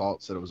kid saw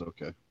it, said it was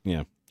okay.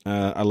 Yeah.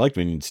 I like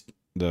Minions.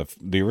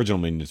 The original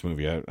Minions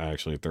movie, I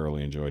actually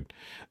thoroughly enjoyed.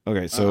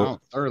 Okay, so I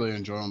don't thoroughly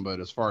enjoy them, but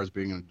as far as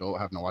being an adult,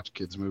 having to watch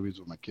kids movies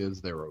with my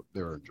kids, they were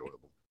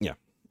enjoyable.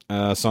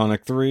 Yeah.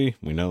 Sonic 3,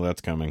 we know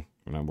that's coming.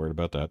 We're not worried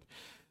about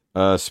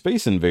that.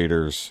 Space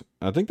Invaders,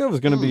 I think that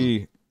was going to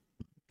be.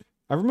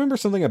 I remember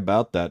something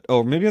about that.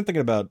 Oh, maybe I'm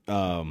thinking about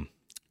Pixels.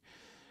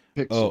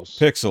 Oh,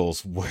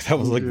 Pixels. That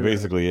was like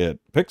basically it.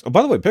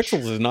 By the way,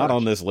 Pixels is not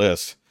on this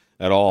list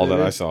at all that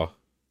I saw.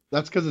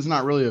 That's because it's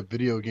not really a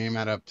video game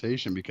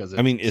adaptation. Because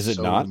I mean, is it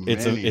not?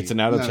 It's an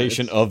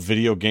adaptation of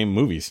video game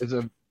movies.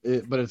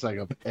 But it's like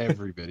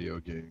every video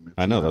game.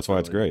 I know, that's why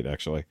it's great,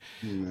 actually.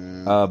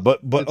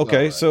 But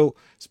okay, right. So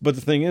but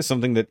the thing is,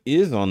 something that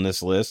is on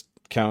this list,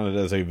 counted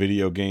as a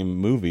video game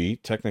movie,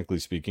 technically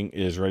speaking,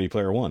 is Ready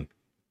Player One.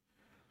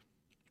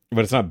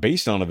 But it's not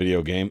based on a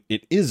video game.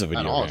 It is a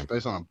video game.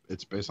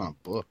 It's based on a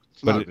book.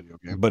 It's not a video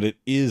game. But it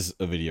is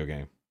a video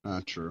game.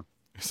 True.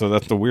 So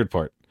that's the weird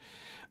part.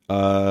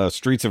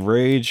 Streets of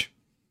Rage,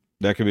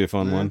 that could be a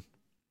fun one.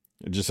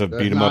 Just a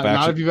beat 'em up action.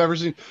 Not if you've ever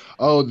seen.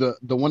 Oh,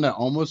 the one that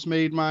almost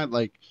made my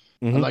like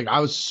I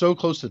was so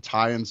close to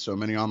tying so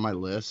many on my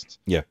list.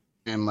 Yeah.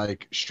 And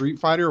like Street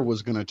Fighter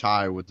was gonna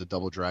tie with the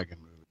Double Dragon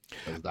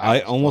movie.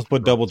 I almost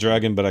put Double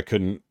Dragon, but I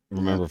couldn't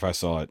remember if I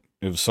saw it.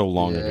 It was so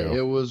long ago.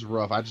 It was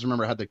rough. I just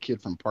remember I had the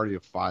kid from Party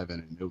of Five in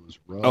it. And it was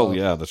rough. Oh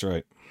yeah, that's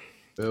right.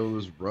 It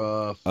was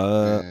rough.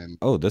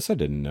 This I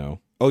didn't know.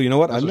 Oh, you know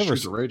what? I've never.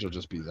 Streets of Rage will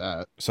just be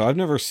that. So I've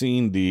never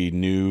seen the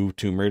new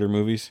Tomb Raider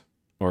movies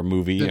or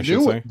movie. I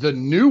should say the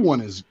new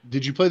one is.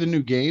 Did you play the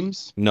new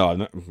games?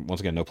 No, once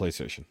again, no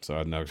PlayStation, so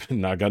I've not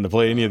gotten to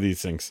play any of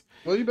these things.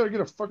 Well, you better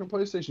get a fucking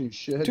PlayStation, you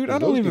shithead. Dude, I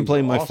don't even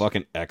play my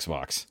fucking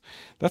Xbox.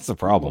 That's the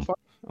problem.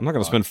 I'm not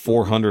gonna spend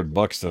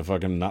 $400 to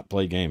fucking not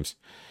play games.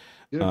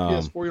 You know,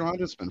 PS4, you don't have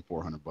to spend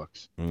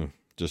 $400.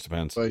 Just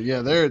depends. But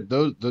yeah,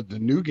 the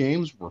new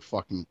games were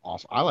fucking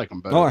awesome. I like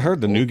them better. Oh, I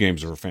heard the new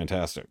games were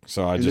fantastic.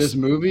 So this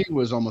movie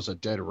was almost a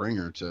dead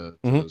ringer to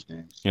those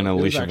games. So and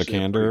Alicia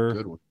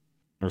Vikander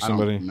or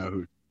somebody. I don't know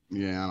who.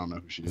 Yeah, I don't know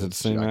who she is. Is it the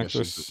same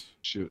actress?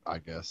 I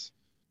guess.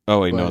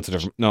 Oh wait, no, it's a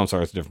different. No, I'm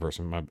sorry, it's a different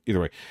person. Either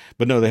way,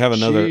 but no, they have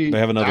another. They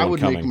have another one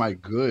coming.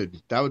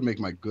 That would make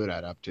my good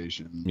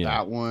adaptation. Yeah.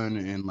 That one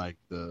and like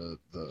the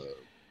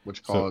what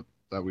you call it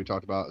that we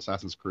talked about,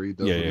 Assassin's Creed.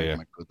 Those would make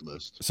my good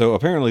list. So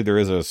apparently there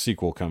is a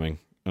sequel coming.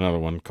 Another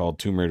one called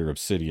Tomb Raider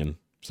Obsidian,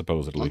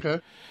 supposedly. Okay.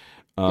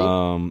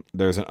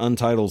 There's an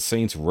untitled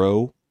Saints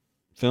Row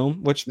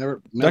film, which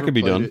never that could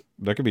be done. It.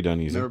 That could be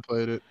done easy. Never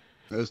played it.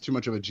 It's too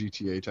much of a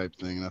GTA type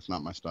thing, and that's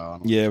not my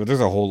style. Yeah, but there's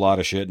a whole lot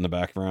of shit in the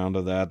background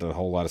of that. A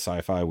whole lot of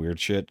sci-fi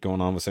weird shit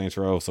going on with Saints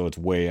Row, so it's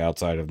way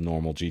outside of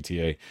normal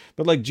GTA.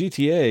 But like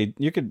GTA,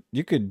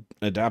 you could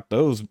adapt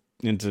those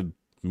into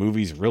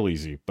movies real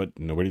easy, but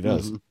nobody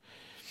does.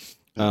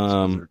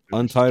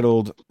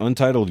 Untitled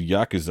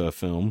Yakuza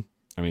film.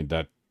 I mean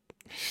that.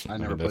 I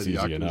never played the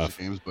Yakuza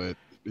games, but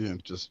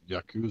just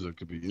Yakuza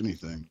could be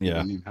anything. Yeah, it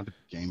doesn't even have to be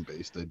game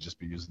based. They'd just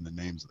be using the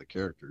names of the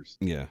characters.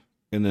 Yeah.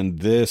 And then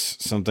this,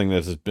 something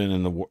that has been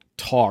in the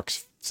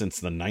talks since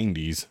the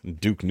 90s,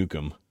 Duke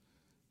Nukem.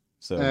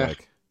 So,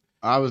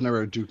 I was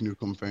never a Duke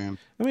Nukem fan,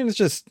 I mean, it's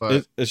just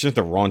but it's just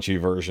a raunchy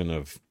version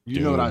of you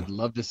know what Doom. I'd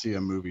love to see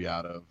a movie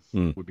out of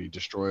Hmm. would be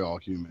Destroy All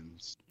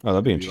Humans. Oh,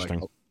 that'd be It'd be like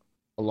interesting.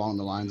 along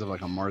the lines of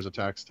like a Mars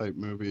Attacks type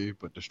movie,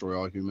 but Destroy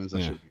All Humans. That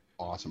Yeah. should be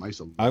awesome. I used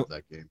to I love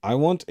that game. I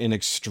want an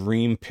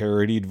extreme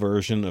parodied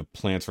version of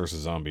Plants vs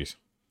Zombies.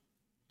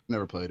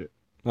 Never played it.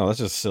 Oh, that's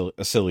just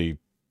a silly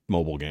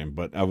mobile game,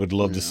 but I would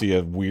love to Yeah. see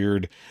a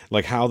weird,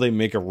 like how they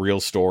make a real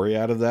story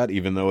out of that,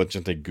 even though it's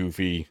just a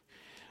goofy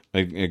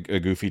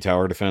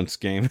tower defense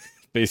game.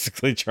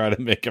 Basically, try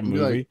to make a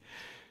movie.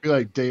 Be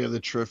like Day of the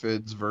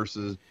Triffids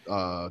versus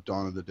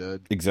Dawn of the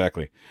Dead.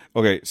 Exactly.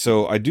 Okay,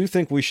 so I do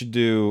think we should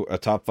do a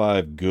top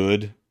 5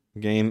 good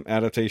game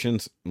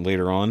adaptations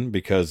later on,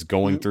 because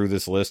going through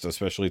this list,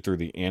 especially through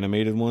the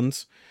animated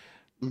ones,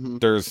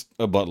 there's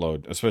a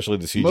buttload, especially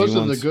the CG Most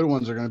ones. of the good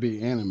ones are going to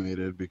be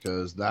animated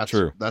because that's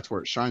True. That's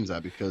where it shines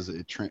at, because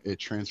it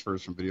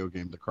transfers from video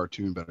game to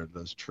cartoon better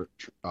than does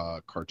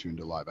cartoon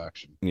to live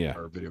action. Yeah.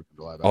 Or video game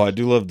to live action. Oh, I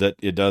do love that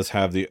it does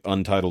have the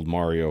untitled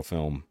Mario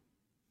film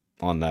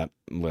on that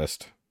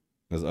list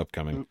as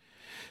upcoming.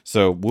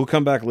 So we'll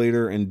come back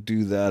later and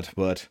do that,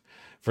 but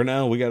for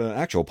now we got an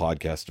actual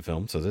podcast to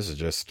film, so this is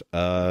just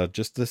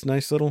this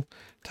nice little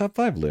top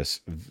 5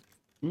 list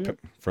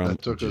from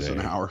that took us an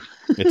hour.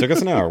 It took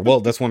us an hour. Well,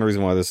 that's one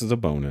reason why this is a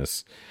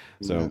bonus.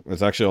 So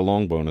it's actually a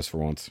long bonus for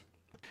once.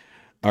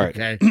 All right.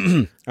 Okay.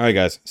 All right,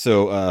 guys.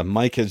 So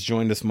Mike has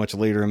joined us much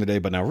later in the day,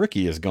 but now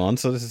Ricky is gone,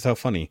 so this is how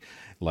funny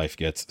life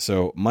gets.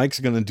 So Mike's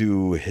going to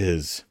do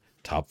his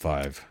top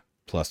 5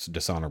 plus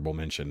dishonorable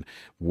mention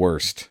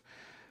worst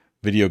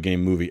video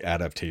game movie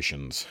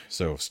adaptations.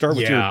 So start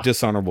with your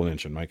dishonorable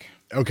mention, Mike.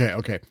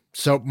 Okay.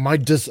 So my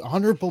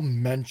dishonorable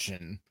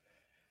mention,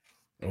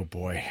 oh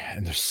boy,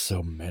 and there's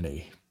so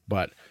many,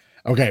 but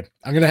okay,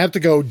 I'm gonna have to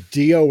go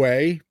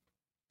DOA,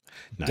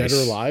 Nice. Dead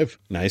or Alive.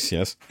 Nice,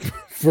 yes.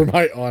 For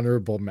my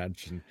honorable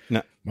mention.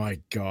 No, my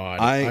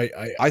God.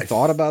 I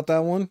thought about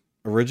that one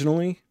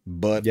originally,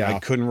 but Yeah. I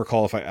couldn't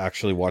recall if I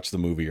actually watched the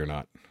movie or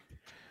not.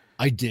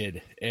 I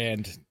did,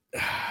 and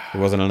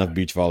There wasn't enough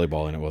beach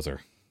volleyball in it, was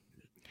there?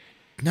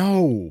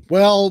 no.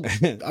 Well,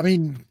 I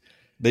mean,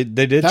 They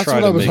did that's try what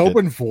to I was make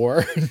hoping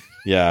for.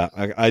 Yeah,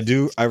 I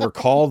do. I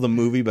recall the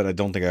movie, but I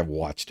don't think I've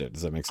watched it.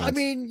 Does that make sense? I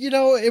mean,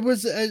 it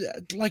was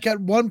like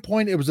at one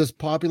point it was as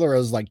popular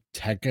as like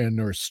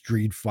Tekken or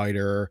Street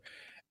Fighter.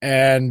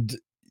 And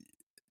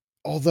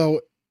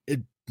although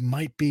it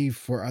might be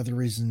for other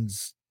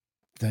reasons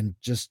than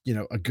just,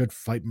 a good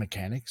fight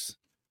mechanics.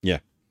 Yeah.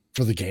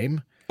 For the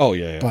game. Oh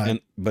yeah.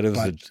 But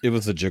it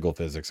was the jiggle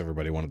physics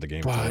everybody wanted the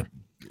game for.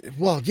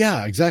 Well,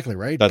 yeah, exactly.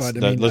 Right.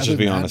 Let's just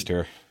be honest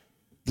here.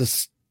 The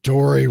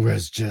story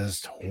was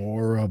just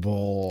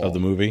horrible. Of the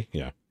movie?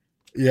 Yeah.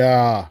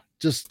 Yeah.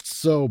 Just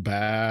so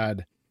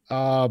bad.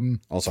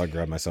 Also, I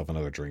grabbed myself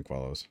another drink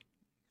while I was.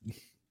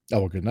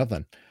 Oh, good.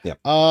 Nothing. Yeah.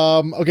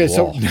 Okay.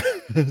 Whoa.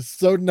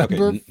 So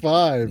number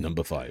 5.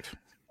 Number 5.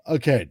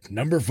 Okay.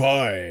 Number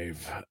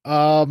 5.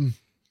 I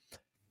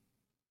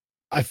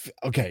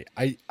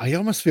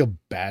almost feel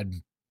bad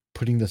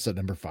putting this at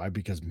number 5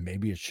 because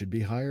maybe it should be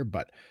higher,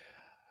 but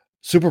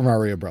Super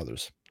Mario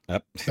Brothers.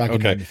 Yep. Back in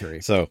Okay.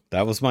 93. So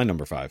that was my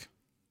number 5.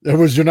 It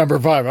was your number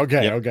 5.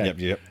 Okay. Yep, Okay.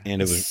 Yep.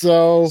 And it was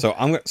so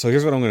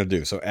here's what I'm going to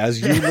do. So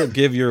as you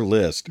give your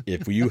list,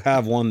 if you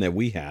have one that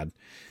we had,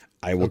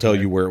 I will tell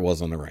you where it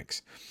was on the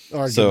ranks.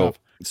 All right, so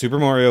Super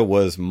Mario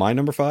was my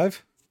number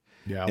 5.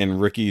 Yeah. And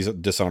Ricky's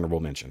dishonorable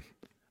mention.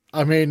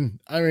 I mean,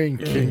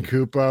 King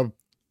Koopa,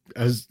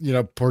 as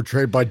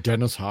portrayed by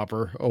Dennis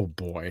Hopper. Oh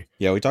boy.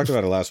 Yeah, we talked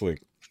about it last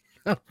week.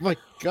 Oh my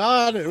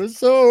God, it was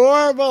so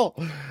horrible.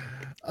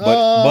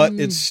 But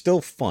it's still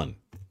fun.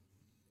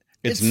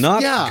 It's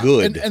not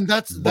good, and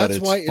that's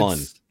why fun.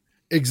 It's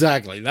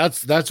exactly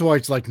that's why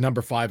it's like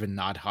number 5 and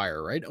not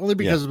higher, right? Only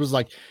because it was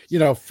like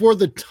for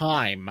the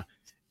time,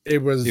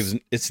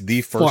 it's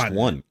the first fun.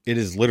 one. It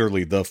is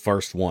literally the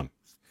first one.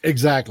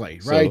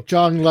 Exactly, right? So,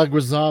 John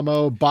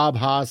Leguizamo, Bob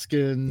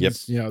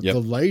Hoskins, Yep. the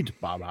late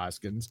Bob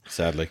Hoskins.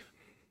 Sadly.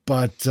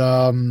 But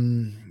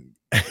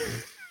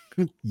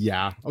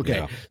yeah, okay.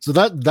 Yeah. So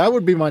that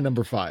would be my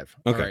number 5.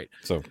 Okay. All right.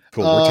 So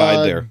cool. We're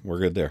tied there. We're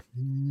good there.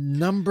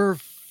 Number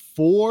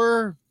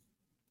 4,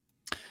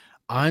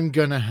 I'm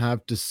gonna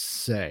have to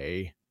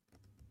say,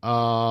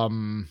 oh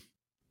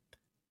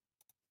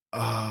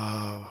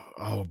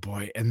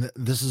boy, and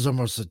this is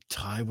almost a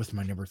tie with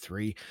my number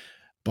 3,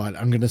 but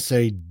I'm gonna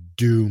say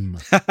Doom.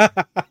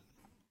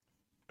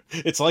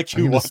 It's like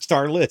you watched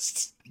our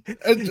lists.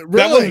 Really?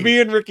 That was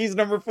me and Ricky's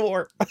number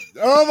 4.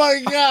 Oh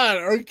my God.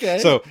 Okay.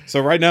 So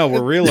right now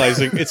we're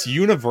realizing it's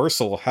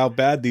universal how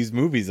bad these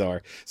movies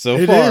are. So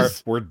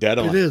we're dead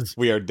on. It is.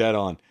 We are dead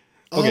on.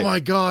 Okay. Oh my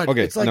God.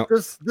 Okay. It's like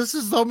this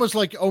is almost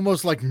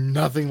like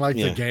nothing like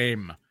the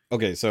game.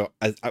 Okay. So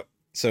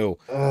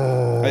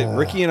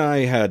Ricky and I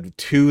had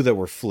 2 that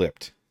were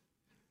flipped.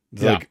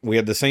 Like we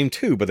had the same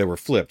 2, but they were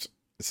flipped.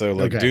 So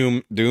like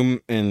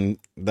Doom and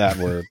that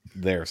were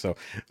there. So,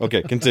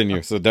 okay,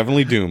 continue. So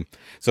definitely Doom.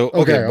 So,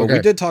 but we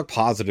did talk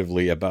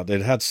positively about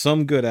it. It had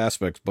some good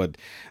aspects, but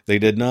they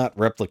did not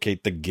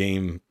replicate the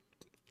game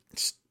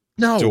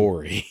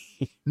story.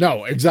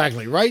 No,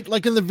 exactly, right?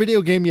 Like in the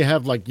video game, you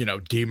have like,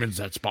 demons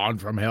that spawn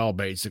from hell,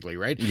 basically,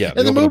 right? Yeah.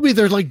 In the movie,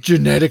 they're like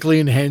genetically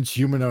enhanced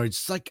humanoids.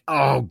 It's like,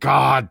 oh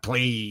God,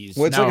 please.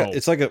 Well, no.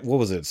 it's like a what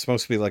was it? It's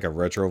supposed to be like a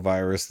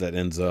retrovirus that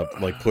ends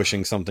up like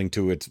pushing something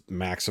to its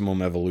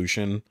maximum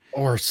evolution.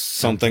 Or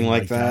something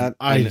like that.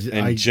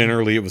 And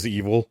generally it was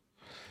evil.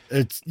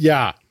 It's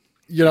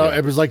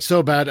it was like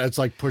so bad. It's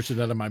like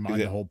pushing out of my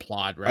mind the whole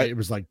plot, right? It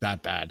was like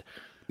that bad.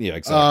 Yeah,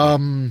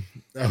 exactly.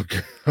 Okay.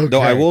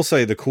 Though I will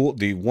say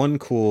the one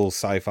cool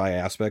sci-fi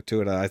aspect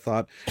to it, I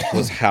thought,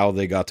 was how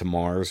they got to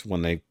Mars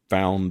when they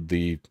found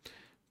the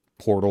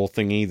portal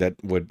thingy it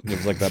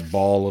was like that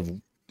ball of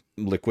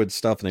liquid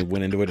stuff, and they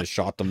went into it and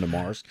shot them to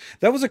Mars.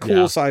 That was a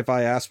cool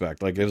sci-fi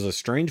aspect. Like, it was a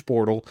strange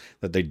portal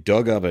that they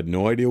dug up, had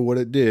no idea what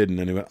it did, and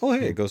then they went, oh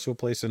hey, it goes to a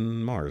place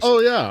in Mars. Oh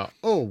yeah.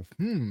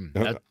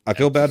 I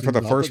feel bad for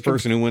the first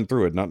person who went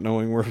through it, not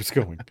knowing where it was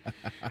going.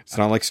 It's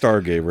not like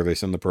Stargate where they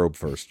send the probe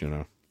first,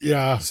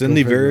 Yeah. Send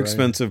the very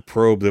expensive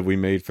probe that we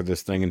made for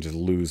this thing and just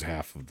lose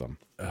half of them.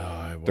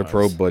 The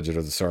probe budget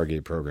of the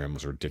Stargate program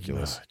was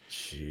ridiculous.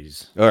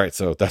 Jeez. All right,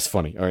 so that's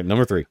funny. All right,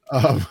 number 3.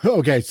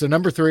 Okay, so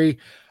number 3.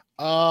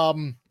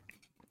 I'm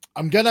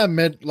gonna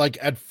admit, like,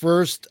 at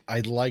first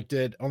I liked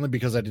it only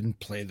because I didn't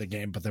play the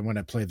game, but then when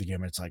I played the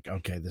game, it's like,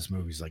 okay, this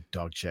movie's like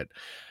dog shit.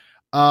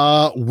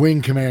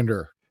 Wing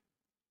Commander.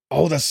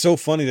 Oh, that's so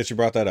funny that you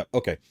brought that up.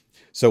 Okay.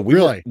 So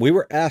we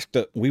were asked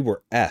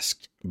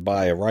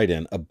by a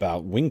write-in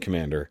about Wing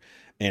Commander,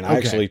 and I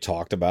actually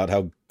talked about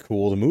how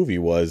cool the movie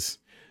was,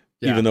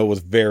 even though it was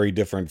very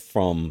different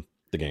from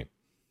the game.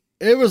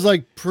 It was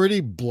like pretty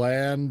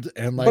bland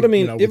and like, but I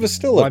mean, it was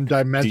still a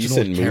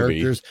one-dimensional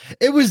characters. Movie.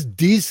 It was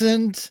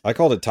decent. I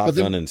called it Top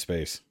Gun in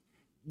space.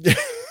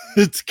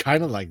 It's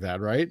kind of like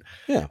that, right?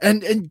 Yeah.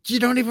 And you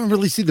don't even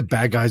really see the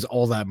bad guys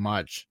all that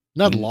much.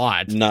 Not a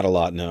lot. Not a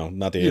lot. No,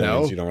 not the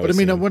aliens. You don't really but I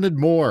mean, see I wanted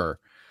more.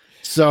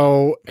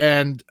 So,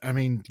 and I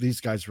mean,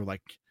 these guys were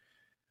like,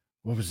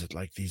 what was it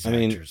like? These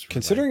actors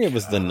considering it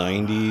was the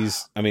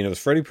 90s, I mean, it was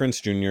Freddie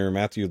Prinze Jr.,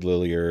 Matthew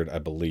Lillard, I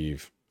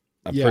believe.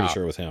 I'm pretty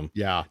sure it was him.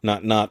 Yeah.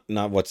 Not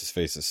what's his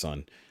face's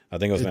son. I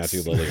think it was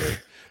Matthew Lillard.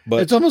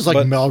 But it's almost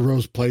like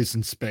Melrose Place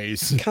in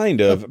space.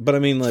 Kind of. But I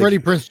mean, like Freddie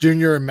Prinze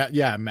Jr. and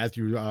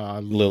Matthew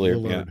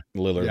Lillard.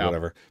 Lillard,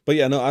 whatever. But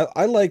yeah, no,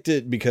 I liked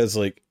it because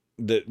like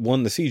the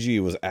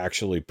CG was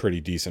actually pretty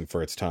decent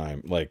for its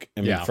time. Like,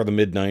 I mean, for the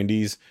mid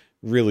 90s,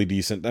 really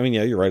decent. I mean,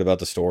 yeah, you're right about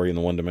the story and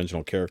the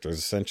one-dimensional characters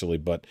essentially,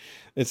 but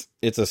it's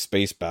a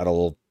space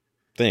battle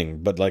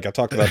thing. But like I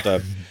talked about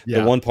the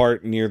one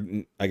part near,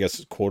 I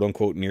guess, quote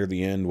unquote, near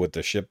the end with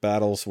the ship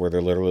battles where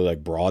they're literally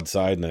like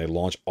broadside and they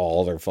launch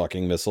all their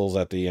fucking missiles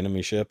at the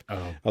enemy ship.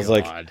 I was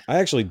like, I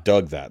actually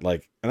dug that.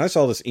 Like, and I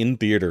saw this in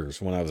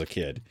theaters when I was a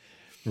kid.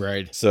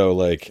 Right. So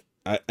like,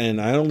 I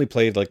only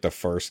played like the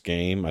first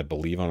game, I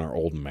believe, on our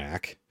old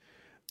Mac.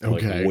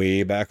 Like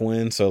way back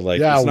when, so like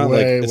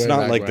it's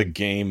not like the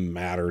game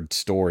mattered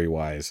story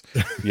wise,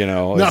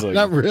 no, like,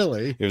 not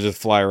really. It was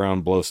just fly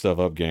around, blow stuff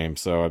up game.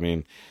 So I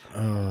mean,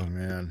 oh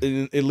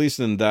man, at least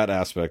in that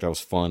aspect, I was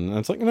fun. And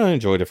it's like, I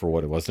enjoyed it for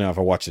what it was. Now, if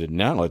I watched it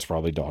now, it's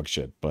probably dog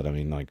shit. But I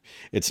mean, like,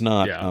 it's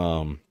not.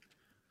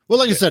 Well,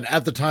 like I said,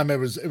 at the time, it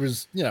was it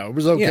was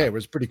okay. Yeah. It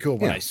was pretty cool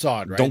when I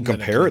saw it. Right? Don't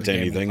compare it to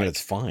anything, and it's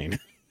fine.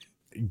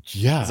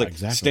 Yeah, it's like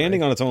exactly.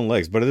 Standing on its own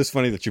legs. But it is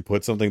funny that you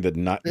put something that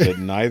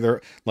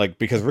neither, like,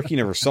 because Ricky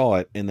never saw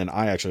it, and then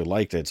I actually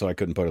liked it, so I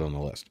couldn't put it on the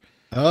list.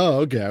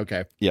 Oh,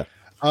 okay. Yeah.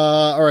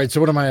 All right. So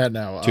what am I at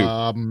now?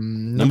 2.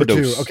 Number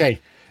 2. Okay.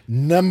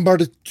 Number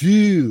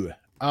 2.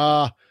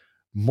 Mortal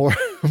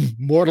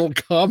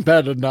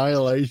Kombat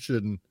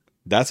Annihilation.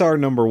 That's our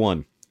number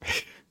 1.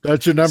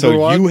 That's your number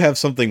 1. So you have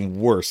something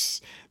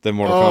worse than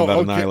Mortal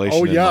Kombat Annihilation.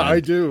 Oh yeah, I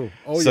do.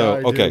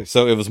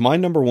 So it was my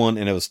number 1,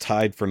 and it was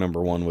tied for number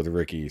 1 with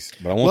Ricky's.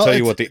 But I won't tell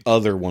you what the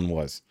other one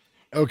was.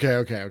 Okay.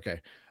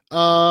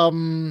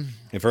 And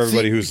for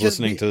everybody who's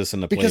listening to this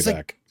in the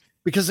playback,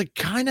 because I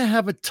kind of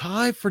have a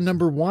tie for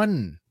number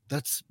 1.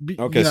 That's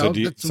okay.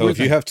 So if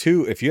you have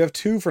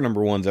two for number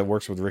 1s, that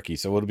works with Ricky.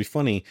 So it'll be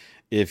funny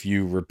if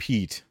you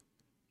repeat.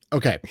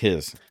 Okay.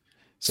 His.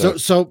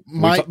 So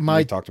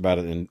we talked about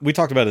it in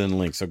the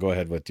link. So go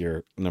ahead with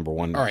your number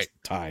 1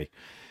 tie.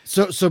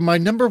 So my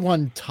number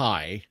 1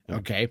 tie.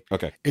 Okay.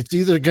 It's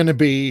either gonna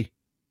be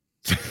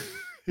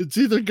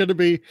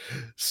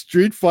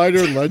Street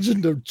Fighter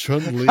Legend of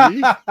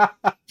Chun-Li.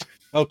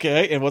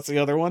 Okay, and what's the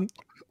other one?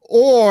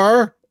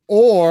 Or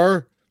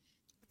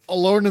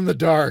Alone in the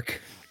Dark.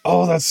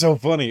 Oh, that's so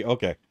funny.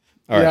 Okay.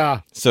 All right.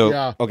 Yeah.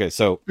 So okay.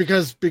 So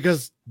because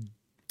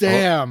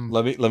damn,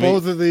 let me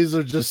both of these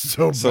are just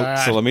so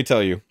bad. So let me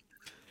tell you,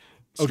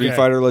 Street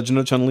Fighter Legend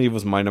of Chun-Li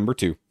was my number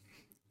 2.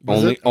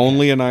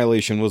 Only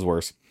Annihilation was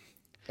worse.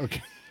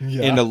 Okay.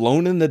 Yeah. And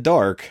Alone in the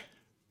Dark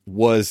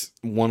was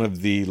one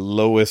of the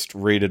lowest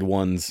rated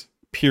ones,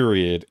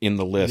 period, in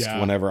the list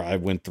whenever I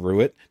went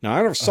through it. Now,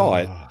 I never saw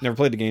it, never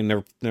played the game,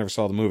 never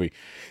saw the movie.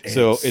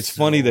 So it's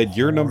funny that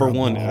your number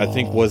 1, I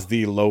think, was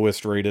the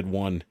lowest rated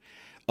one,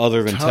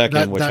 other than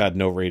Tekken, which had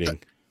no rating.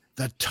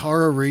 That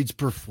Tara Reid's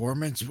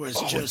performance was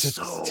just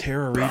so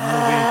Tara Reid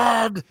movie.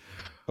 bad.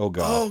 Oh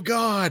God. Oh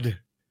God.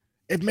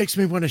 It makes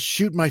me want to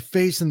shoot my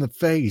face in the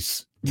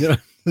face. Yeah,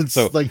 it's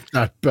So- like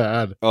that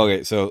bad.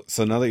 Okay, so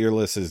now that your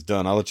list is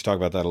done, I'll let you talk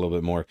about that a little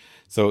bit more.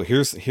 So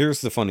here's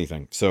the funny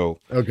thing. So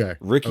Okay.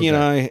 Ricky and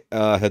I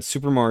had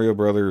Super Mario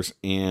Brothers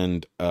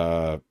and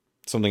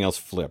something else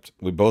flipped.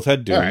 We both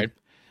had Doom. All right.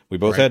 We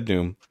both Right. had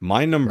Doom.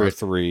 My number Right.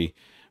 3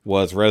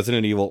 was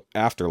Resident Evil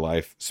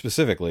Afterlife,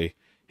 specifically.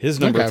 His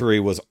number Okay. 3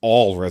 was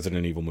all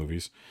Resident Evil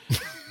movies.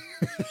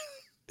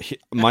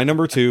 My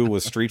number 2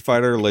 was Street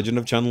Fighter Legend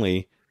of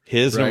Chun-Li.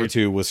 His number Right.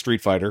 2 was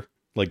Street Fighter,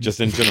 like just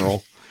in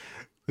general.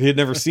 He had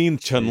never seen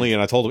Chun-Li,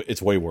 and I told him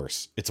it's way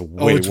worse. It's a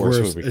way it's worse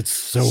worse. movie. It's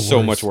so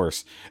worse. Much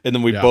worse. And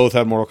then we Yeah. both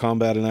had Mortal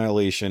Kombat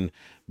Annihilation,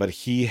 but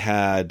he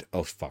had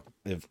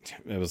it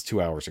was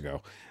 2 hours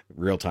ago,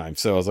 real time.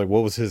 So I was like,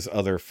 what was his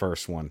other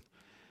first one?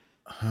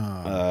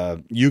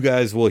 You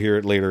guys will hear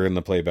it later in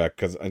the playback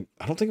because I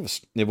don't think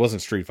it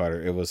wasn't Street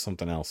Fighter. It was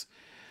something else.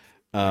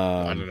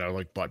 I don't know,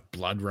 like what,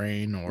 Blood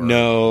Rain or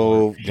No,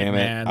 or damn it!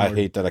 Hitman I or-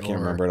 hate that I can't or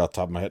remember it off the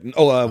top of my head.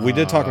 Oh, we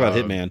did talk about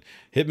Hitman.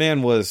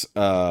 Hitman was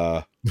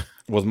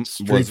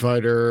Street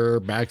Fighter,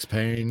 Max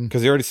Payne.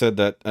 because he already said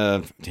that.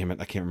 Damn it,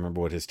 I can't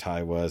remember what his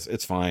tie was.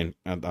 It's fine.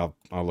 I'll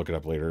look it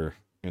up later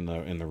in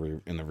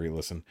the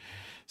re-listen.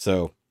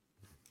 So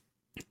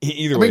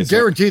either I way, mean,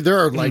 guaranteed there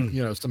are like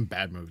some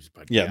bad movies,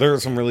 but yeah, there are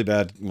some really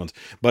bad ones.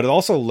 But it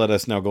also let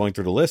us now going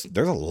through the list.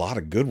 There's a lot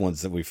of good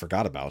ones that we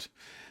forgot about.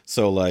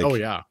 So like, oh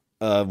yeah,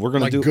 we're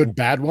gonna like do good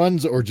bad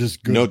ones or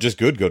just good. no, just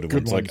good ones,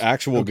 ones. like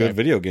actual good Okay.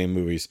 video game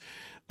movies.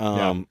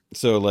 Yeah.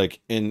 So like,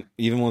 in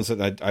even ones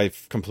that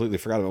I've completely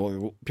forgot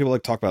about. People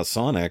like talk about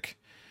Sonic,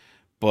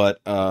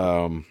 but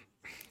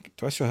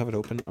do I still have it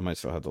open? I might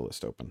still have the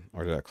list open,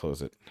 or did I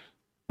close it?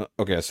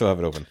 Okay, I still have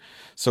it open.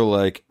 So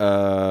like,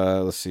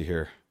 let's see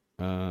here.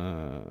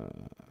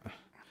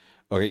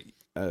 Okay.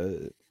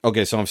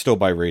 Okay, so I'm still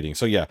by rating.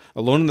 So yeah,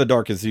 Alone in the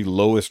Dark is the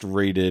lowest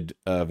rated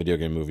video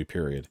game movie,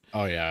 period.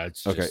 Oh yeah,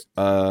 it's Okay. just-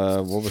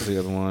 What was the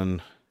other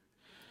one?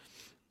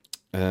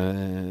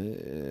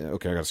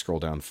 Okay, I gotta scroll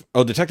down.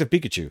 Oh, Detective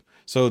Pikachu.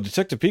 So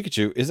Detective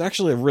Pikachu is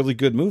actually a really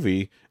good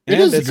movie. It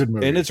and is a it's, good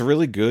movie. and it's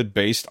really good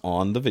based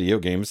on the video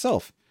game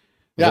itself.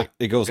 Yeah, Like,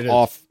 it goes it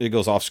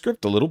is. off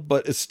script a little,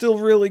 but it's still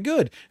really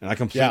good. And I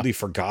completely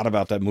forgot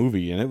about that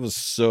movie, and it was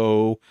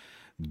so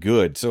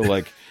good. So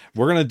like,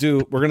 we're gonna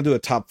do a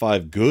top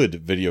 5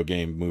 good video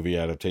game movie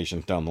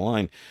adaptations down the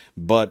line.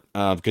 But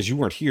because you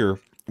weren't here,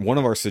 one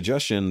of our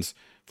suggestions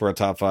for a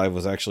top 5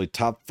 was actually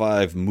top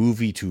 5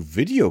 movie to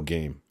video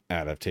game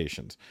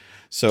adaptations.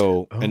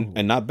 So and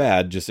not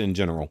bad, just in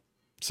general.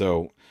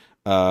 So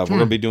we're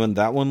gonna be doing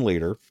that one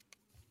later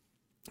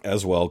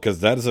as well,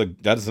 because that is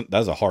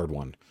a hard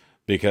one,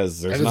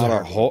 because there's not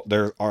a whole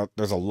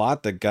there's a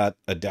lot that got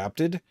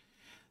adapted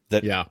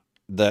that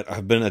that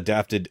have been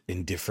adapted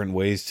in different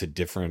ways to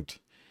different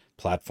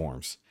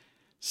platforms.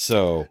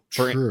 So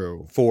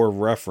for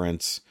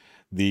reference,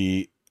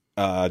 the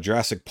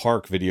Jurassic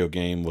Park video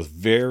game was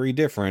very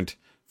different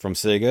from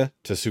Sega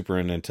to Super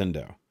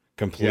Nintendo.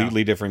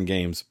 Completely different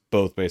games,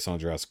 both based on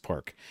Jurassic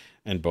Park,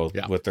 and both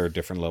with their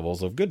different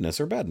levels of goodness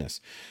or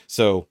badness.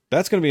 So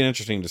that's going to be an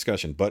interesting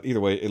discussion. But either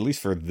way, at least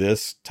for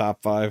this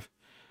top 5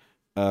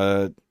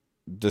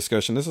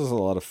 discussion, this is a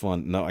lot of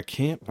fun. No, I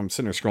can't. I'm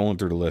sitting there scrolling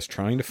through the list,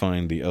 trying to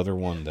find the other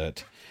one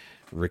that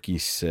Ricky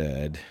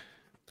said.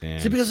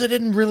 And, see, because I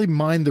didn't really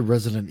mind the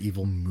Resident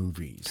Evil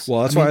movies.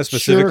 well, that's why I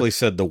specifically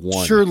said the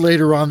one. Sure,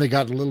 later on they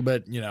got a little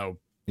bit,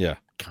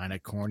 kind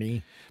of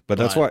corny. But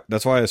that's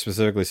why I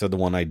specifically said the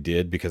one I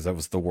did, because that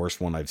was the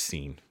worst one I've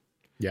seen.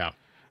 Yeah.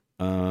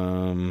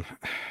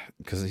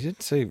 Because he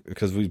didn't say,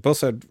 because we both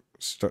said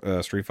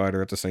Street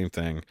Fighter at the same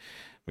thing.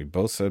 We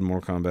both said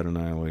Mortal Kombat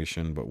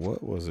Annihilation, but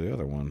what was the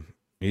other one?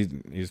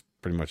 He's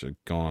pretty much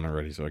gone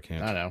already, so I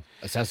can't. I don't know.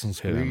 Assassin's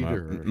hit him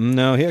Creed up. or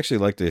No, he actually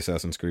liked the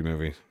Assassin's Creed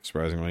movie,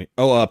 surprisingly.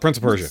 Oh, Prince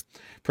of Persia.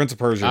 Prince of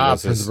Persia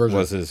was his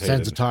Sands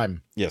hated. of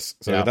Time. Yes,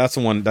 so that's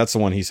the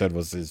one he said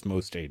was his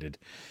most hated.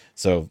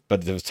 So,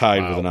 but it was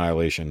tied with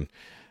Annihilation.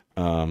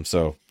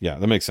 So yeah,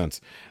 that makes sense.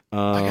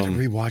 I gotta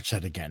rewatch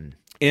that again.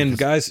 And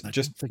guys, I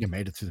don't think I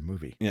made it through the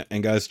movie. Yeah,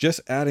 and guys,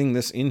 just adding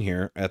this in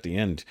here at the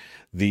end,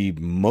 the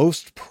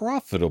most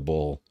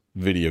profitable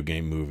video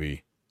game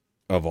movie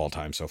of all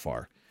time so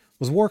far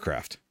was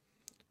Warcraft,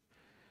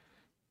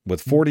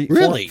 with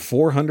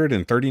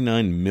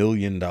 $439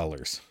 million.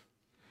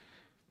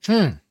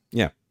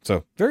 Yeah,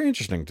 so very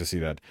interesting to see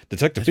that.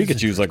 Detective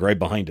Pikachu's like right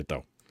behind it,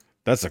 though.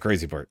 That's the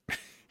crazy part.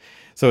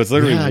 So it's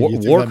literally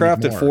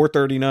Warcraft at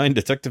 439,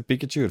 Detective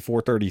Pikachu at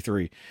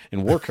 433,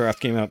 and Warcraft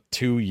came out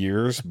 2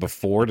 years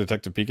before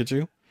Detective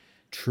Pikachu.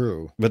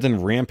 True, but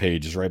then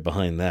Rampage is right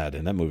behind that,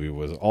 and that movie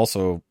was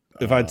also,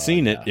 if I'd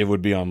seen it, it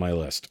would be on my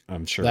list.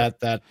 I'm sure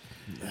that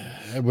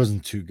it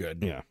wasn't too good.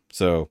 Yeah.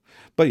 So,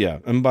 but yeah,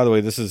 and by the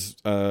way, this is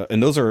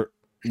and those are,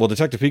 well,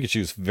 Detective Pikachu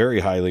is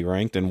very highly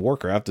ranked, and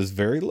Warcraft is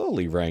very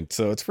lowly ranked.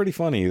 So it's pretty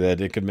funny that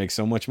it could make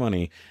so much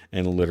money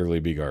and literally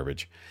be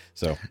garbage.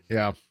 So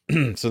yeah.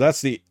 So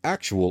that's the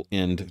actual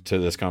end to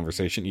this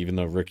conversation, even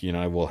though Ricky and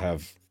I will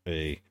have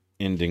a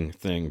ending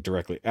thing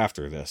directly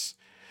after this.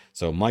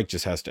 So Mike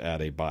just has to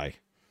add a bye.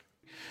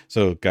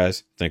 So,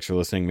 guys, thanks for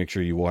listening. Make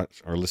sure you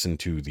watch or listen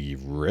to the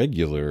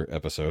regular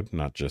episode,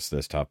 not just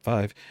this top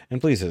 5.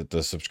 And please hit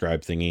the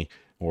subscribe thingy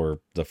or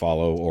the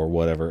follow or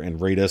whatever, and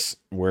rate us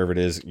wherever it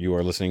is you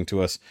are listening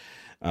to us,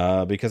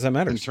 because that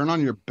matters. And turn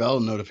on your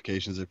bell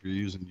notifications if you're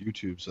using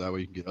YouTube, so that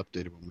way you can get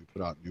updated when we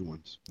put out new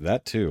ones.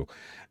 That too.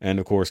 And,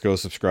 of course, go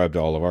subscribe to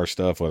all of our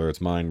stuff, whether it's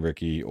mine,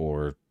 Ricky,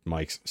 or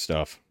Mike's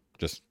stuff.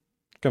 Just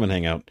come and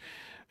hang out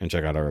and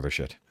check out our other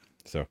shit.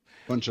 So,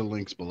 bunch of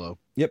links below.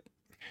 Yep.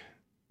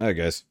 All right,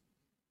 guys.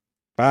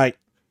 Bye.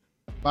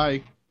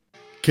 Bye.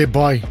 Okay,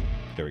 bye.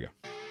 There we go.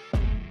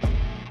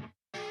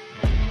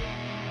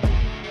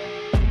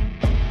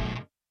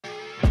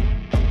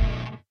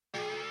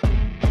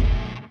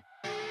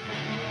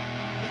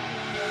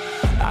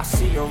 I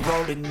see her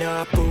rolling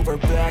up, Uber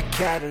black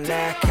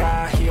Cadillac,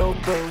 high heel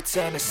boots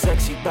and a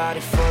sexy body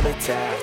full of tats.